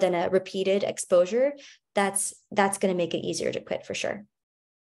rather than a repeated exposure, that's going to make it easier to quit for sure.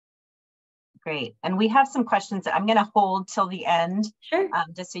 Great. And we have some questions that I'm going to hold till the end, sure,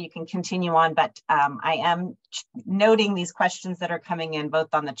 just so you can continue on. But I am noting these questions that are coming in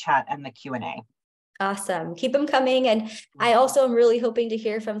both on the chat and the Q&A. Awesome. Keep them coming. And I also am really hoping to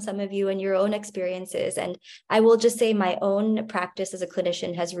hear from some of you and your own experiences. And I will just say my own practice as a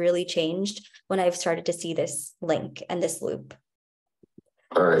clinician has really changed when I've started to see this link and this loop.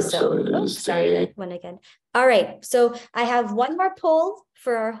 All right, so it is sorry, one again. All right, so I have one more poll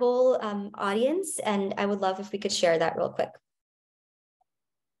for our whole audience, and I would love if we could share that real quick.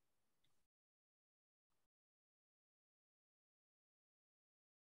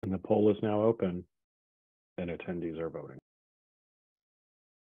 And the poll is now open, and attendees are voting.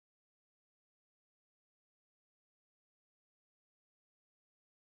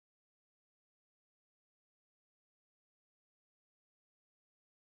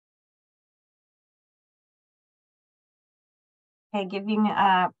 Okay, giving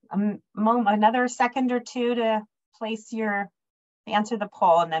another second or two to answer the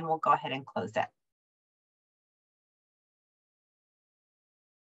poll, and then we'll go ahead and close it.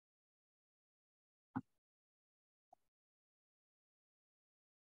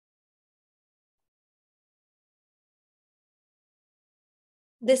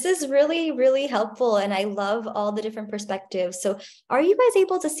 This is really, really helpful, and I love all the different perspectives. So are you guys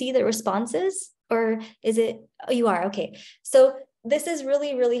able to see the responses, or is it, oh, you are, okay. So this is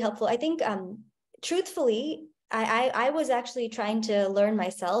really, really helpful. I think, truthfully, I was actually trying to learn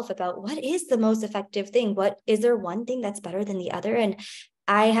myself about what is the most effective thing. What is there one thing that's better than the other? And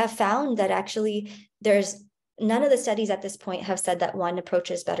I have found that actually none of the studies at this point have said that one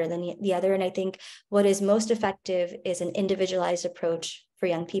approach is better than the other. And I think what is most effective is an individualized approach for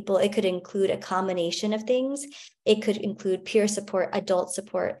young people. It could include a combination of things. It could include peer support, adult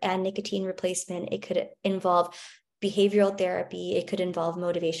support, and nicotine replacement. It could involve behavioral therapy. It could involve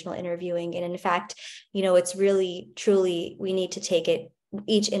motivational interviewing. And in fact, you know, it's really, truly, we need to take it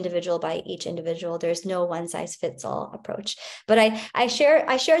each individual by each individual. There's no one size fits all approach. But I shared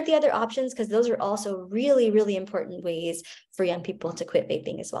the other options because those are also really, really important ways for young people to quit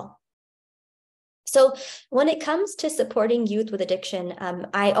vaping as well. So when it comes to supporting youth with addiction,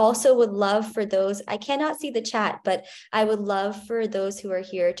 I also would love for those, I cannot see the chat, but I would love for those who are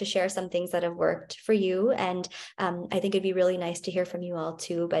here to share some things that have worked for you. And I think it'd be really nice to hear from you all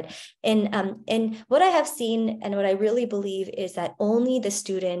too. But in what I have seen and what I really believe is that only the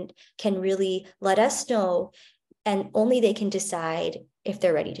student can really let us know, and only they can decide if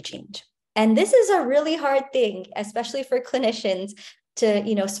they're ready to change. And this is a really hard thing, especially for clinicians, to,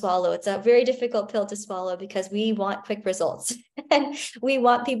 you know, swallow. It's a very difficult pill to swallow because we want quick results and we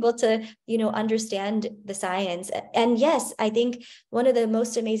want people to, you know, understand the science. And yes, I think one of the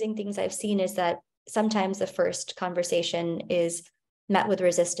most amazing things I've seen is that sometimes the first conversation is met with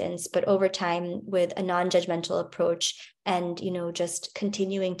resistance, but over time with a non-judgmental approach and, just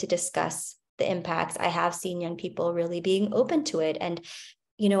continuing to discuss the impacts, I have seen young people really being open to it. And,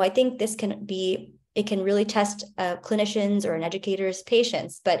 I think this can really test clinicians or an educator's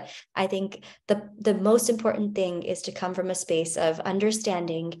patience. But I think the most important thing is to come from a space of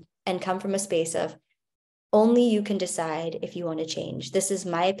understanding and come from a space of only you can decide if you want to change. This is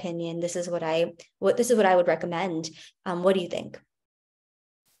my opinion. This is what I would recommend. What do you think?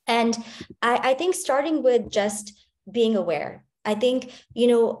 And I think starting with just being aware. I think,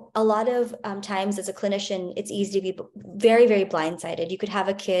 a lot of times as a clinician, it's easy to be very, very blindsided. You could have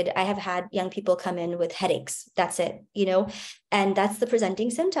a kid. I have had young people come in with headaches. That's it, and that's the presenting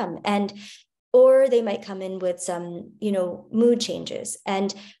symptom. Or they might come in with some, mood changes,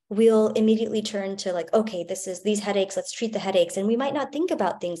 and we'll immediately turn to like, okay, these headaches, let's treat the headaches. And we might not think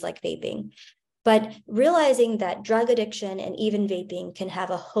about things like vaping. But realizing that drug addiction and even vaping can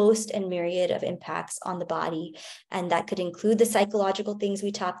have a host and myriad of impacts on the body. And that could include the psychological things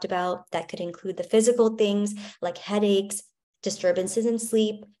we talked about. That could include the physical things like headaches, disturbances in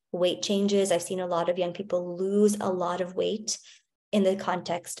sleep, weight changes. I've seen a lot of young people lose a lot of weight in the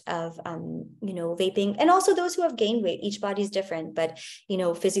context of, vaping, and also those who have gained weight. Each body is different, but,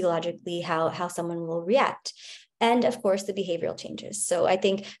 physiologically, how someone will react. And of course, the behavioral changes. So I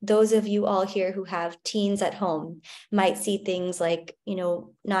think those of you all here who have teens at home might see things like,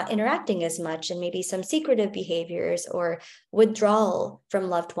 not interacting as much, and maybe some secretive behaviors or withdrawal from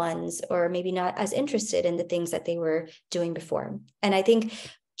loved ones, or maybe not as interested in the things that they were doing before. And I think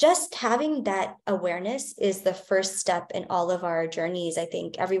just having that awareness is the first step in all of our journeys. I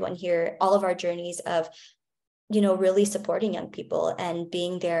think everyone here, all of our journeys of, really supporting young people and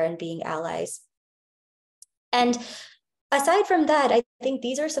being there and being allies. And aside from that, I think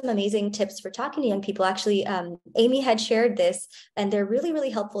these are some amazing tips for talking to young people. Actually, Amy had shared this, and they're really, really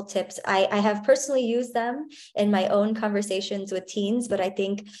helpful tips. I have personally used them in my own conversations with teens, but I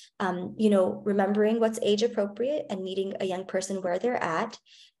think, remembering what's age appropriate and meeting a young person where they're at,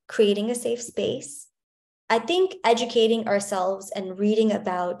 creating a safe space. I think educating ourselves and reading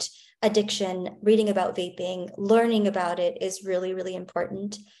about addiction, reading about vaping, learning about it is really, really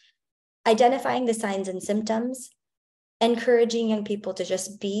important. Identifying the signs and symptoms, encouraging young people to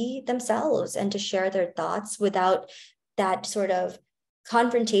just be themselves and to share their thoughts without that sort of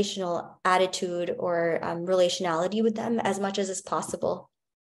confrontational attitude or relationality with them as much as is possible.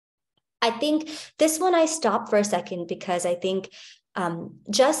 I think this one I stopped for a second because I think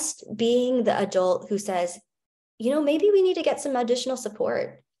just being the adult who says, maybe we need to get some additional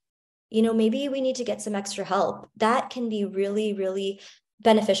support. Maybe we need to get some extra help. That can be really, really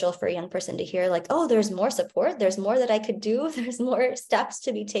beneficial for a young person to hear, like, oh, there's more support. There's more that I could do. There's more steps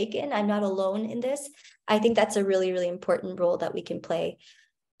to be taken. I'm not alone in this. I think that's a really, really important role that we can play.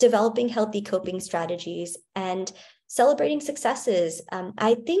 Developing healthy coping strategies and celebrating successes.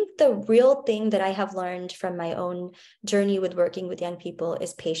 I think the real thing that I have learned from my own journey with working with young people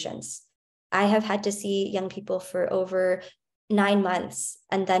is patience. I have had to see young people for over 9 months,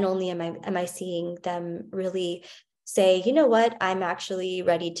 and then only am I seeing them really say, you know what, I'm actually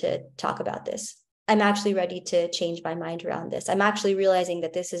ready to talk about this. I'm actually ready to change my mind around this. I'm actually realizing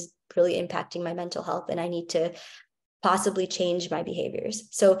that this is really impacting my mental health and I need to possibly change my behaviors.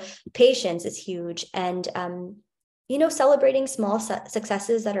 So patience is huge. And, celebrating small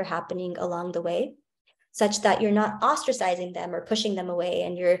successes that are happening along the way, such that you're not ostracizing them or pushing them away,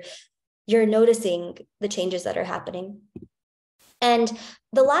 and you're noticing the changes that are happening. And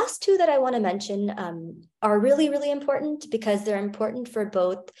the last two that I want to mention are really, really important because they're important for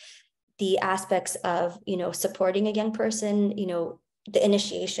both the aspects of, supporting a young person, the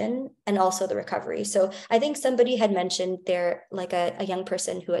initiation and also the recovery. So I think somebody had mentioned they're like a young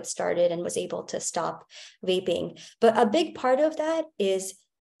person who had started and was able to stop vaping. But a big part of that is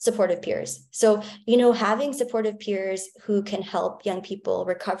supportive peers. So, having supportive peers who can help young people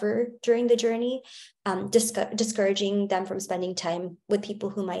recover during the journey, discouraging them from spending time with people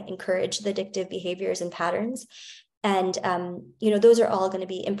who might encourage the addictive behaviors and patterns. And, those are all going to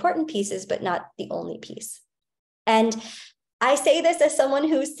be important pieces, but not the only piece. And I say this as someone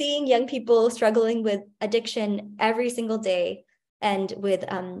who's seeing young people struggling with addiction every single day and with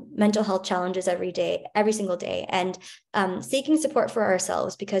mental health challenges every single day, and seeking support for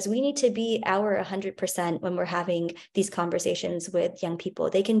ourselves, because we need to be our 100% when we're having these conversations with young people.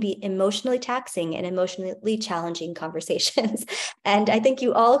 They can be emotionally taxing and emotionally challenging conversations. And I think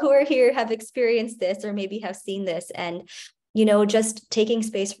you all who are here have experienced this or maybe have seen this, and just taking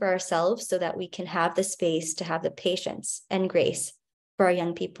space for ourselves so that we can have the space to have the patience and grace for our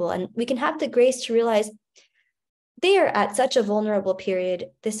young people. And we can have the grace to realize they are at such a vulnerable period.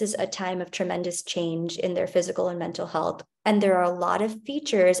 This is a time of tremendous change in their physical and mental health. And there are a lot of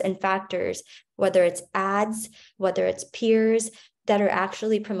features and factors, whether it's ads, whether it's peers, that are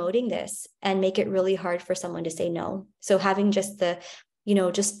actually promoting this and make it really hard for someone to say no. So having just the,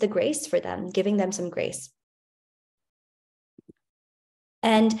 just the grace for them, giving them some grace.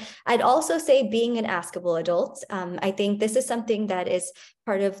 And I'd also say being an askable adult. I think this is something that is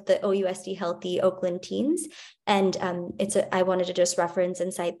part of the OUSD Healthy Oakland Teens. And I wanted to just reference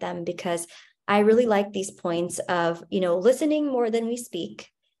and cite them because I really like these points of, listening more than we speak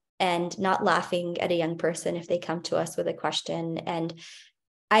and not laughing at a young person if they come to us with a question. And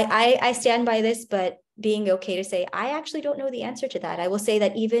I stand by this, but being okay to say, I actually don't know the answer to that. I will say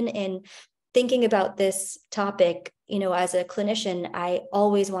that even in thinking about this topic, as a clinician, I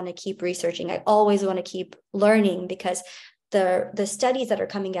always want to keep researching. I always want to keep learning because the studies that are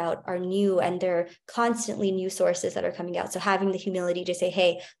coming out are new and there are constantly new sources that are coming out. So having the humility to say,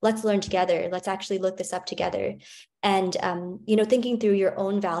 hey, let's learn together. Let's actually look this up together. And, thinking through your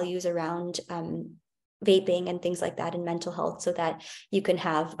own values around vaping and things like that in mental health so that you can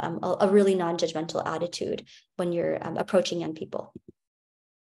have a really non-judgmental attitude when you're approaching young people.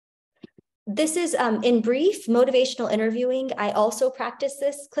 This is, in brief, motivational interviewing. I also practice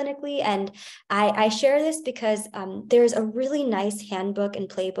this clinically, and I share this because there's a really nice handbook and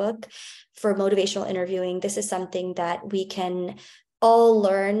playbook for motivational interviewing. This is something that we can all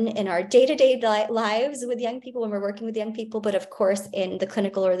learn in our day-to-day lives with young people when we're working with young people, but of course in the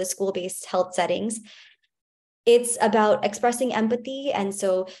clinical or the school-based health settings. It's about expressing empathy, and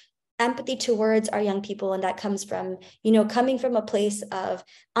so empathy towards our young people. And that comes from, coming from a place of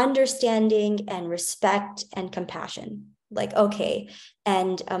understanding and respect and compassion. Like, okay,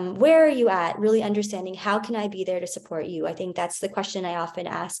 and where are you at? Really understanding, how can I be there to support you? I think that's the question I often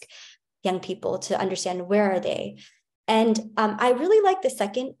ask young people, to understand where are they. And I really like the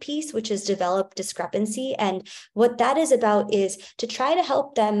second piece, which is develop discrepancy. And what that is about is to try to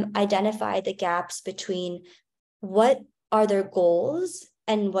help them identify the gaps between what are their goals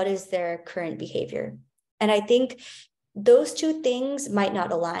and what is their current behavior. And I think those two things might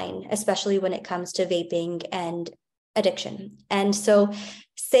not align, especially when it comes to vaping and addiction. And so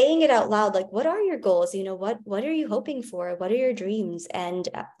saying it out loud, like, what are your goals? What are you hoping for? What are your dreams? And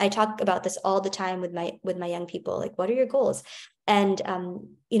I talk about this all the time with my young people, like, what are your goals? And,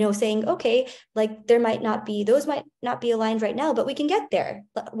 saying, okay, like those might not be aligned right now, but we can get there.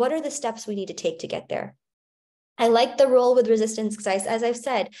 What are the steps we need to take to get there? I like the role with resistance because, as I've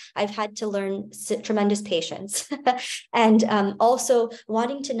said, I've had to learn tremendous patience and also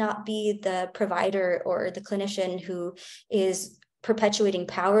wanting to not be the provider or the clinician who is perpetuating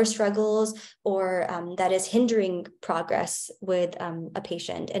power struggles or that is hindering progress with a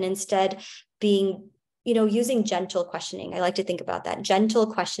patient, and instead being using gentle questioning. I like to think about that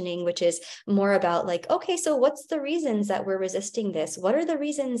gentle questioning, which is more about like, okay, so what's the reasons that we're resisting this? What are the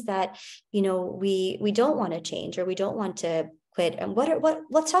reasons that, we don't want to change or we don't want to quit? And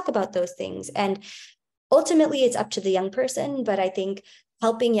let's talk about those things. And ultimately it's up to the young person, but I think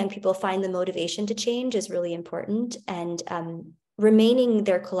helping young people find the motivation to change is really important, and remaining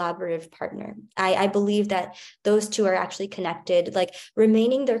their collaborative partner. I believe that those two are actually connected, like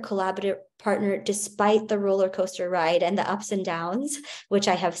remaining their collaborative partner despite the roller coaster ride and the ups and downs, which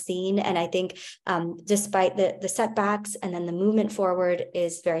I have seen. And I think despite the setbacks and then the movement forward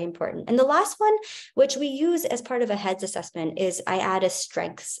is very important. And the last one, which we use as part of a HEADS assessment, is I add a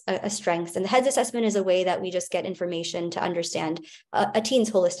strengths. And the HEADS assessment is a way that we just get information to understand a teen's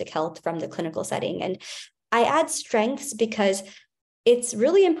holistic health from the clinical setting. And I add strengths because it's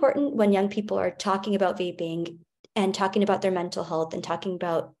really important when young people are talking about vaping and talking about their mental health and talking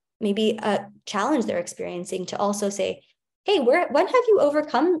about maybe a challenge they're experiencing, to also say, hey, when have you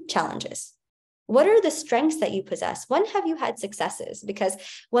overcome challenges? What are the strengths that you possess? When have you had successes? Because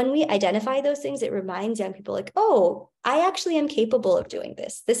when we identify those things, it reminds young people like, oh, I actually am capable of doing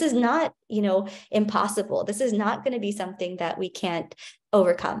this. This is not, impossible. This is not going to be something that we can't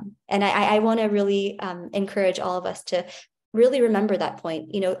overcome. And I want to really encourage all of us to really remember that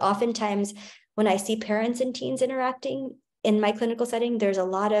point. Oftentimes when I see parents and teens interacting in my clinical setting, there's a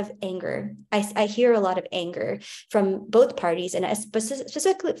lot of anger. I hear a lot of anger from both parties, and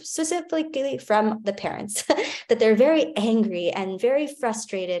specifically from the parents, that they're very angry and very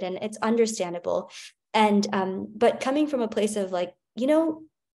frustrated, and it's understandable. And but coming from a place of like,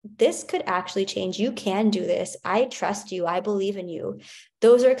 this could actually change. You can do this. I trust you. I believe in you.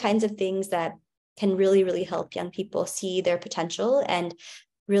 Those are kinds of things that can really, really help young people see their potential and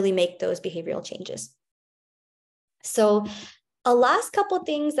really make those behavioral changes. So A last couple of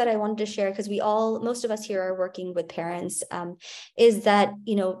things that I wanted to share, because most of us here are working with parents, is that,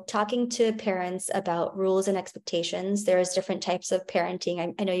 talking to parents about rules and expectations. There's different types of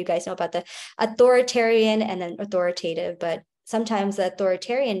parenting. I know you guys know about the authoritarian and then authoritative, but sometimes the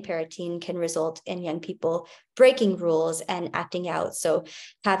authoritarian parenting can result in young people breaking rules and acting out. So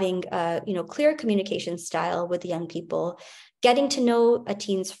having a, clear communication style with the young people, getting to know a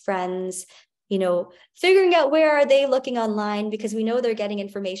teen's friends, figuring out where are they looking online, because we know they're getting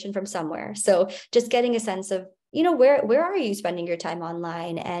information from somewhere. So just getting a sense of, where are you spending your time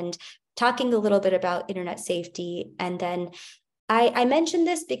online, and talking a little bit about internet safety. And then I mentioned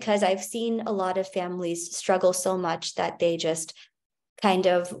this because I've seen a lot of families struggle so much that they just kind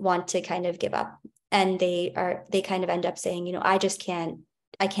of want to kind of give up, and they kind of end up saying,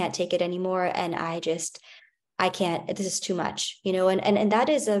 I can't take it anymore. And I can't, this is too much, and that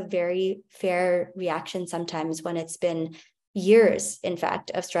is a very fair reaction sometimes when it's been years, in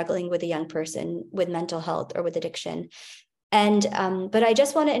fact, of struggling with a young person with mental health or with addiction. And, but I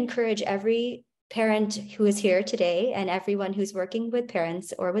just want to encourage every parent who is here today and everyone who's working with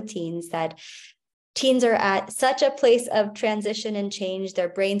parents or with teens that teens are at such a place of transition and change. Their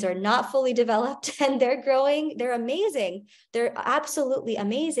brains are not fully developed and they're growing. They're amazing. They're absolutely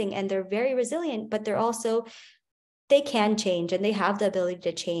amazing. And they're very resilient, but they can change and they have the ability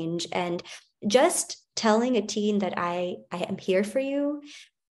to change. And just telling a teen that I am here for you.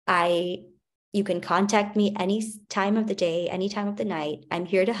 You can contact me any time of the day, any time of the night. I'm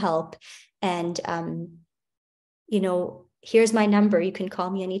here to help. And, here's my number. You can call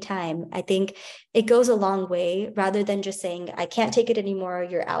me anytime. I think it goes a long way, rather than just saying, I can't take it anymore,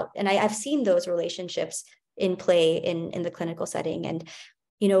 you're out. And I've seen those relationships in play in the clinical setting. And,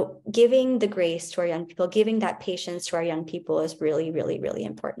 giving the grace to our young people, giving that patience to our young people is really, really, really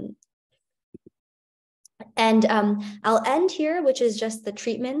important. And I'll end here, which is just the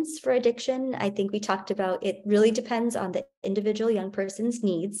treatments for addiction. I think we talked about it really depends on the individual young person's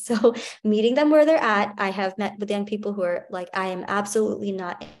needs. So meeting them where they're at. I have met with young people who are like, I am absolutely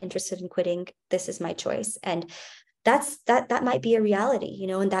not interested in quitting. This is my choice. And that might be a reality,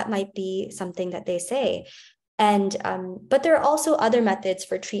 and that might be something that they say. And but there are also other methods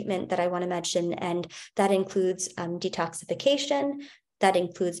for treatment that I want to mention, and that includes detoxification. That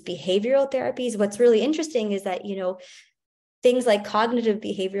includes behavioral therapies. What's really interesting is that, things like cognitive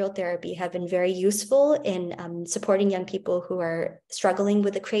behavioral therapy have been very useful in supporting young people who are struggling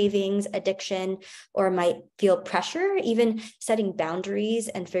with the cravings, addiction, or might feel pressure, even setting boundaries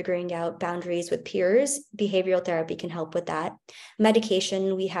and figuring out boundaries with peers. Behavioral therapy can help with that.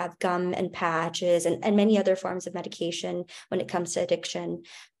 Medication, we have gum and patches and many other forms of medication when it comes to addiction.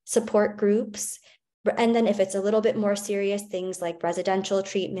 Support groups. And then if it's a little bit more serious, things like residential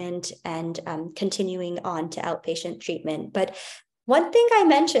treatment and continuing on to outpatient treatment. But one thing I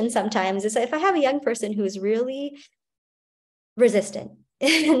mention sometimes is that if I have a young person who's really resistant,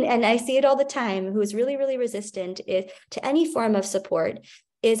 and I see it all the time, who's really, really resistant to any form of support,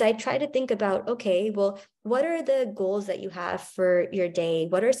 is I try to think about, okay, well, what are the goals that you have for your day?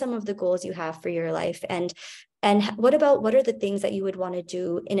 What are some of the goals you have for your life? And what are the things that you would want to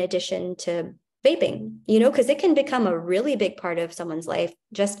do in addition to vaping, because it can become a really big part of someone's life.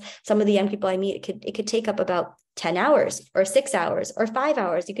 Just some of the young people I meet, it could take up about 10 hours or 6 hours or 5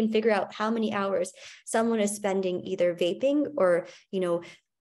 hours. You can figure out how many hours someone is spending either vaping or, vaping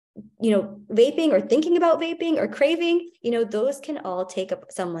or thinking about vaping or craving, those can all take up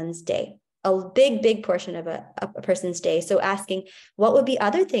someone's day, a big, big portion of a person's day. So asking what would be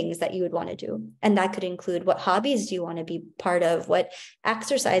other things that you would want to do. And that could include what hobbies do you want to be part of? What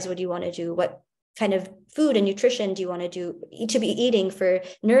exercise would you want to do? What kind of food and nutrition do you want to be eating for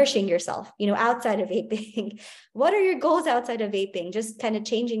nourishing yourself, outside of vaping? What are your goals outside of vaping? Just kind of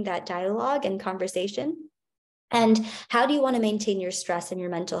changing that dialogue and conversation. And how do you want to maintain your stress and your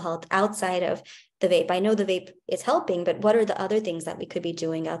mental health outside of the vape? I know the vape is helping, but what are the other things that we could be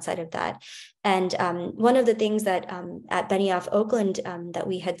doing outside of that? And one of the things that at Benioff, Oakland, that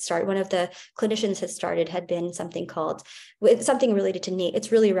we had started, one of the clinicians had started, had been something related to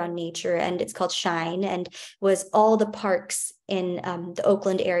it's really around nature, and it's called Shine, and was all the parks in the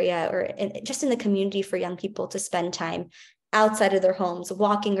Oakland area or just in the community for young people to spend time outside of their homes,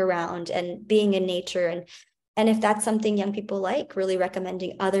 walking around and being in nature. And if that's something young people like, really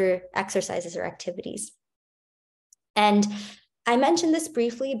recommending other exercises or activities. And I mentioned this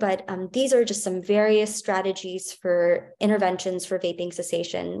briefly, but these are just some various strategies for interventions for vaping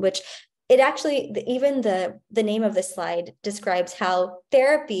cessation, which it actually, even the name of the slide describes how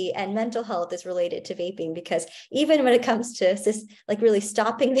therapy and mental health is related to vaping, because even when it comes to like really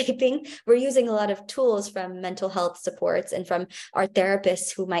stopping vaping, we're using a lot of tools from mental health supports and from our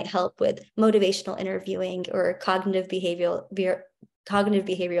therapists who might help with motivational interviewing or cognitive behavioral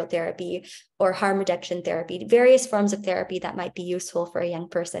therapy or harm reduction therapy, various forms of therapy that might be useful for a young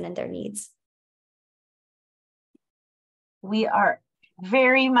person and their needs. We are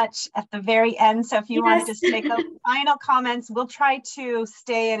very much at the very end. So if you want to just make a final comments, we'll try to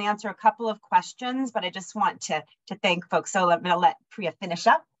stay and answer a couple of questions, but I just want to thank folks. So I'm going to let Priya finish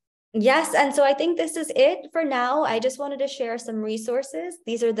up. Yes, and so I think this is it for now. I just wanted to share some resources.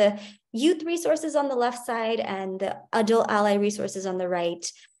 These are the youth resources on the left side and the adult ally resources on the right.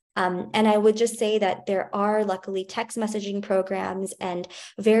 And I would just say that there are luckily text messaging programs and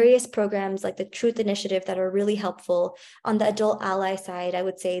various programs like the Truth Initiative that are really helpful. On the adult ally side, I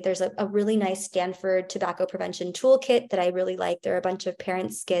would say there's a really nice Stanford tobacco prevention toolkit that I really like. There are a bunch of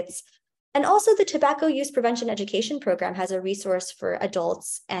parent skits. And also the Tobacco Use Prevention Education Program has a resource for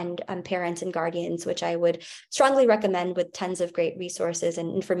adults and parents and guardians, which I would strongly recommend, with tons of great resources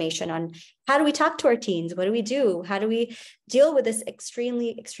and information on how do we talk to our teens? What do we do? How do we deal with this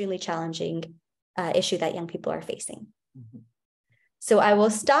extremely, extremely challenging issue that young people are facing? Mm-hmm. So I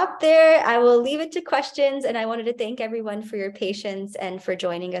will stop there. I will leave it to questions. And I wanted to thank everyone for your patience and for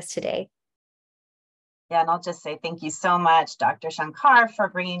joining us today. Yeah, and I'll just say thank you so much, Dr. Shankar, for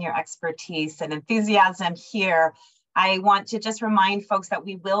bringing your expertise and enthusiasm here. I want to just remind folks that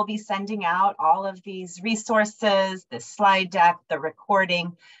we will be sending out all of these resources, the slide deck, the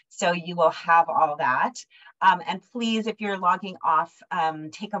recording, so you will have all that. And please, if you're logging off,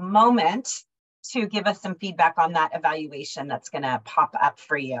 take a moment to give us some feedback on that evaluation that's going to pop up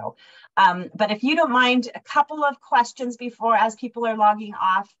for you. But if you don't mind, a couple of questions before, as people are logging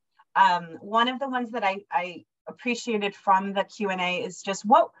off. One of the ones that I appreciated from the Q&A is just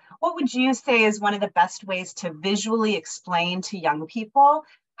what would you say is one of the best ways to visually explain to young people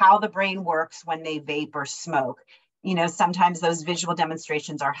how the brain works when they vape or smoke? You know, sometimes those visual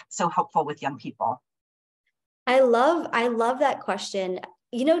demonstrations are so helpful with young people. I love that question.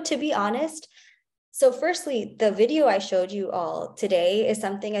 You know, to be honest, so firstly, the video I showed you all today is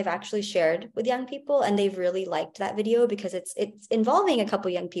something I've actually shared with young people, and they've really liked that video because it's involving a couple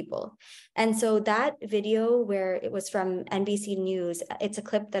young people. And so that video, where it was from NBC News, it's a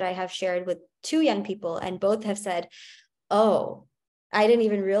clip that I have shared with 2 young people, and both have said, oh, I didn't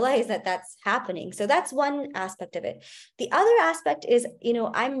even realize that that's happening. So that's one aspect of it. The other aspect is, you know,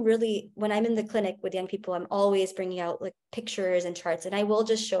 when I'm in the clinic with young people, I'm always bringing out like pictures and charts, and I will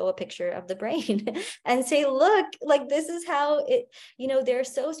just show a picture of the brain and say, look, like this is how it, you know, they're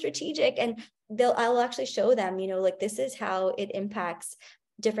so strategic, and I'll actually show them, you know, like this is how it impacts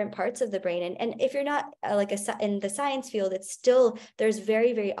different parts of the brain. And if you're not in the science field, it's still, there's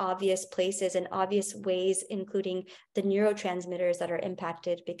very, very obvious places and obvious ways, including the neurotransmitters that are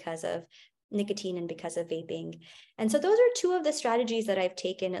impacted because of nicotine and because of vaping. And so those are 2 of the strategies that I've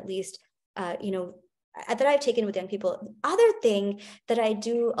taken, at least, that I've taken with young people. Other thing that I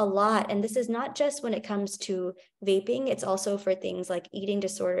do a lot, and this is not just when it comes to vaping, it's also for things like eating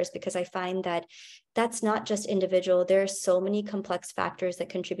disorders, because I find that that's not just individual. There are so many complex factors that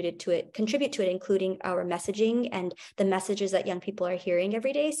contribute to it, including our messaging and the messages that young people are hearing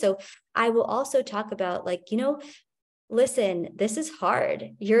every day. So I will also talk about, like, you know, listen, this is hard.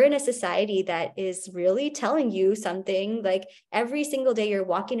 You're in a society that is really telling you something. Like every single day you're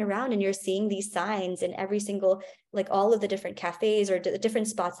walking around and you're seeing these signs in every single, like all of the different cafes or the different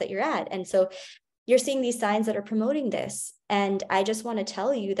spots that you're at. And so you're seeing these signs that are promoting this. And I just want to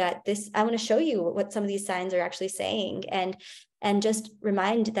tell you that I want to show you what some of these signs are actually saying, and just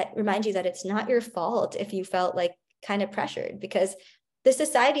remind you that it's not your fault if you felt like kind of pressured, because the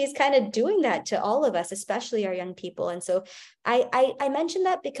society is kind of doing that to all of us, especially our young people. And so I mention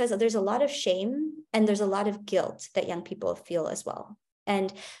that because there's a lot of shame and there's a lot of guilt that young people feel as well.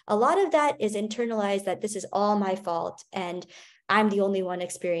 And a lot of that is internalized, that this is all my fault and I'm the only one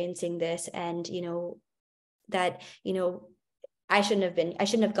experiencing this. And, you know, that, you know, I shouldn't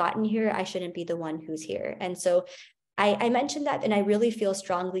have gotten here. I shouldn't be the one who's here. And so I mentioned that, and I really feel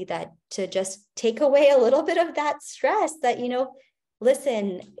strongly that to just take away a little bit of that stress, that, you know,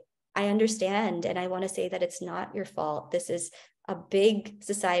 listen, I understand. And I want to say that it's not your fault. This is a big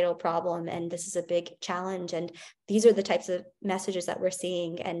societal problem, and this is a big challenge. And these are the types of messages that we're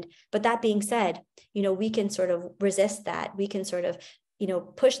seeing. But that being said, you know, we can sort of resist that. We can sort of, you know,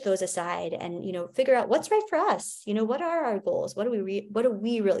 push those aside and, you know, figure out what's right for us. You know, what are our goals? What do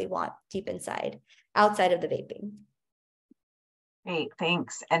we really want deep inside, outside of the vaping? Great,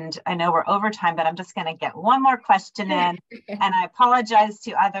 thanks. And I know we're over time, but I'm just going to get one more question in. And I apologize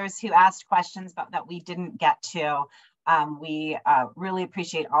to others who asked questions but that we didn't get to. We really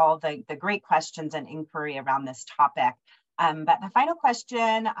appreciate all the great questions and inquiry around this topic. But the final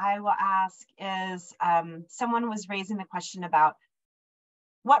question I will ask is, someone was raising the question about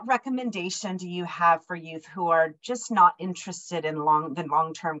what recommendation do you have for youth who are just not interested in the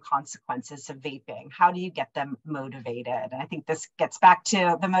long-term consequences of vaping? How do you get them motivated? And I think this gets back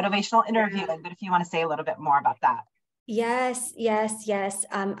to the motivational interviewing, but if you want to say a little bit more about that. Yes.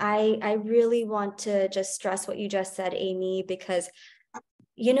 I really want to just stress what you just said, Amy, because,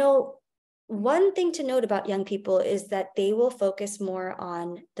 you know, one thing to note about young people is that they will focus more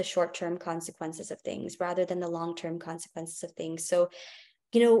on the short-term consequences of things rather than the long-term consequences of things. So,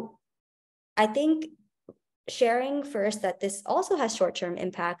 you know, I think sharing first that this also has short-term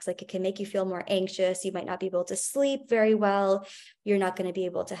impacts, like it can make you feel more anxious. You might not be able to sleep very well. You're not going to be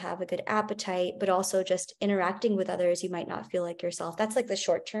able to have a good appetite, but also just interacting with others, you might not feel like yourself. That's like the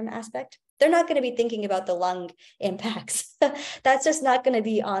short-term aspect. They're not going to be thinking about the lung impacts. That's just not going to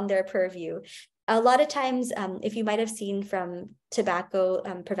be on their purview. A lot of times, if you might have seen from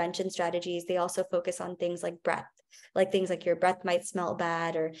tobacco prevention strategies, they also focus on things like breath. Like things like your breath might smell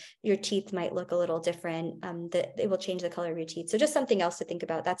bad or your teeth might look a little different, that it will change the color of your teeth. So just something else to think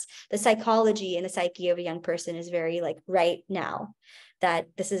about. That's the psychology and the psyche of a young person is very like right now, that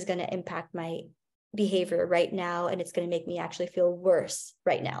this is going to impact my behavior right now, and it's going to make me actually feel worse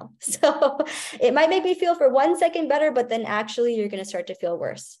right now. So it might make me feel for 1 second better, but then actually you're going to start to feel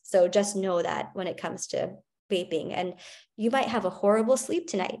worse. So just know that when it comes to vaping, and you might have a horrible sleep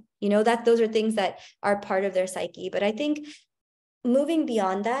tonight, you know, that those are things that are part of their psyche. But I think moving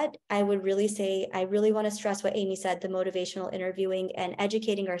beyond that, I would really say, I really want to stress what Amy said, the motivational interviewing and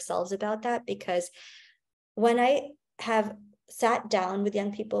educating ourselves about that, because when I have sat down with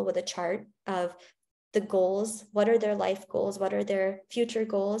young people with a chart of the goals, what are their life goals, what are their future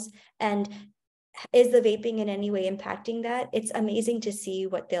goals, and is the vaping in any way impacting that, it's amazing to see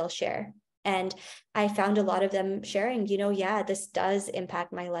what they'll share. And I found a lot of them sharing, you know, yeah, this does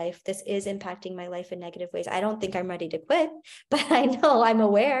impact my life. This is impacting my life in negative ways. I don't think I'm ready to quit, but I know I'm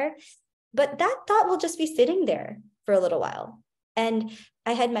aware. But that thought will just be sitting there for a little while. And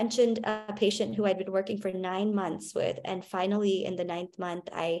I had mentioned a patient who I'd been working for 9 months with. And finally, in the 9th month,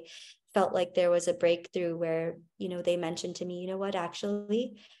 I felt like there was a breakthrough where, you know, they mentioned to me, you know what,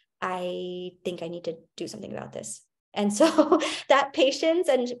 actually, I think I need to do something about this. And so that patience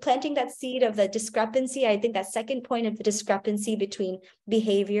and planting that seed of the discrepancy, I think that second point of the discrepancy between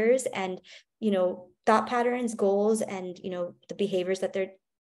behaviors and, you know, thought patterns, goals, and, you know, the behaviors that they're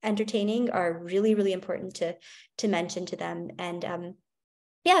entertaining are really, really important to mention to them. And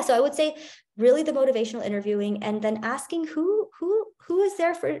yeah, so I would say really the motivational interviewing, and then asking who is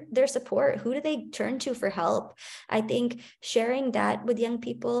there for their support, who do they turn to for help. I think sharing that with young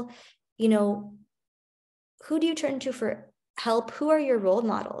people, you know, who do you turn to for help? Who are your role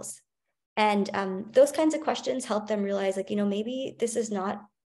models? And those kinds of questions help them realize, like, you know, maybe this is not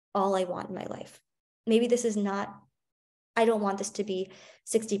all I want in my life. Maybe this is not, I don't want this to be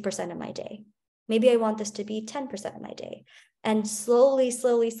 60% of my day. Maybe I want this to be 10% of my day. And slowly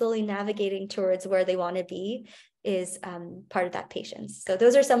navigating towards where they want to be is part of that patience. So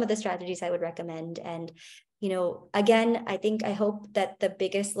those are some of the strategies I would recommend. And, you know, again, I hope that the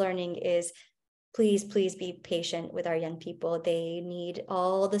biggest learning is please be patient with our young people. They need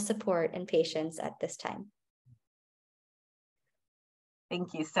all the support and patience at this time.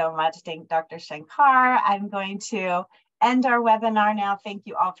 Thank you so much, Dr. Shankar. I'm going to end our webinar now. Thank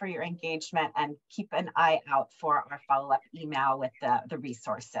you all for your engagement, and keep an eye out for our follow-up email with the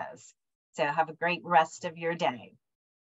resources. So have a great rest of your day.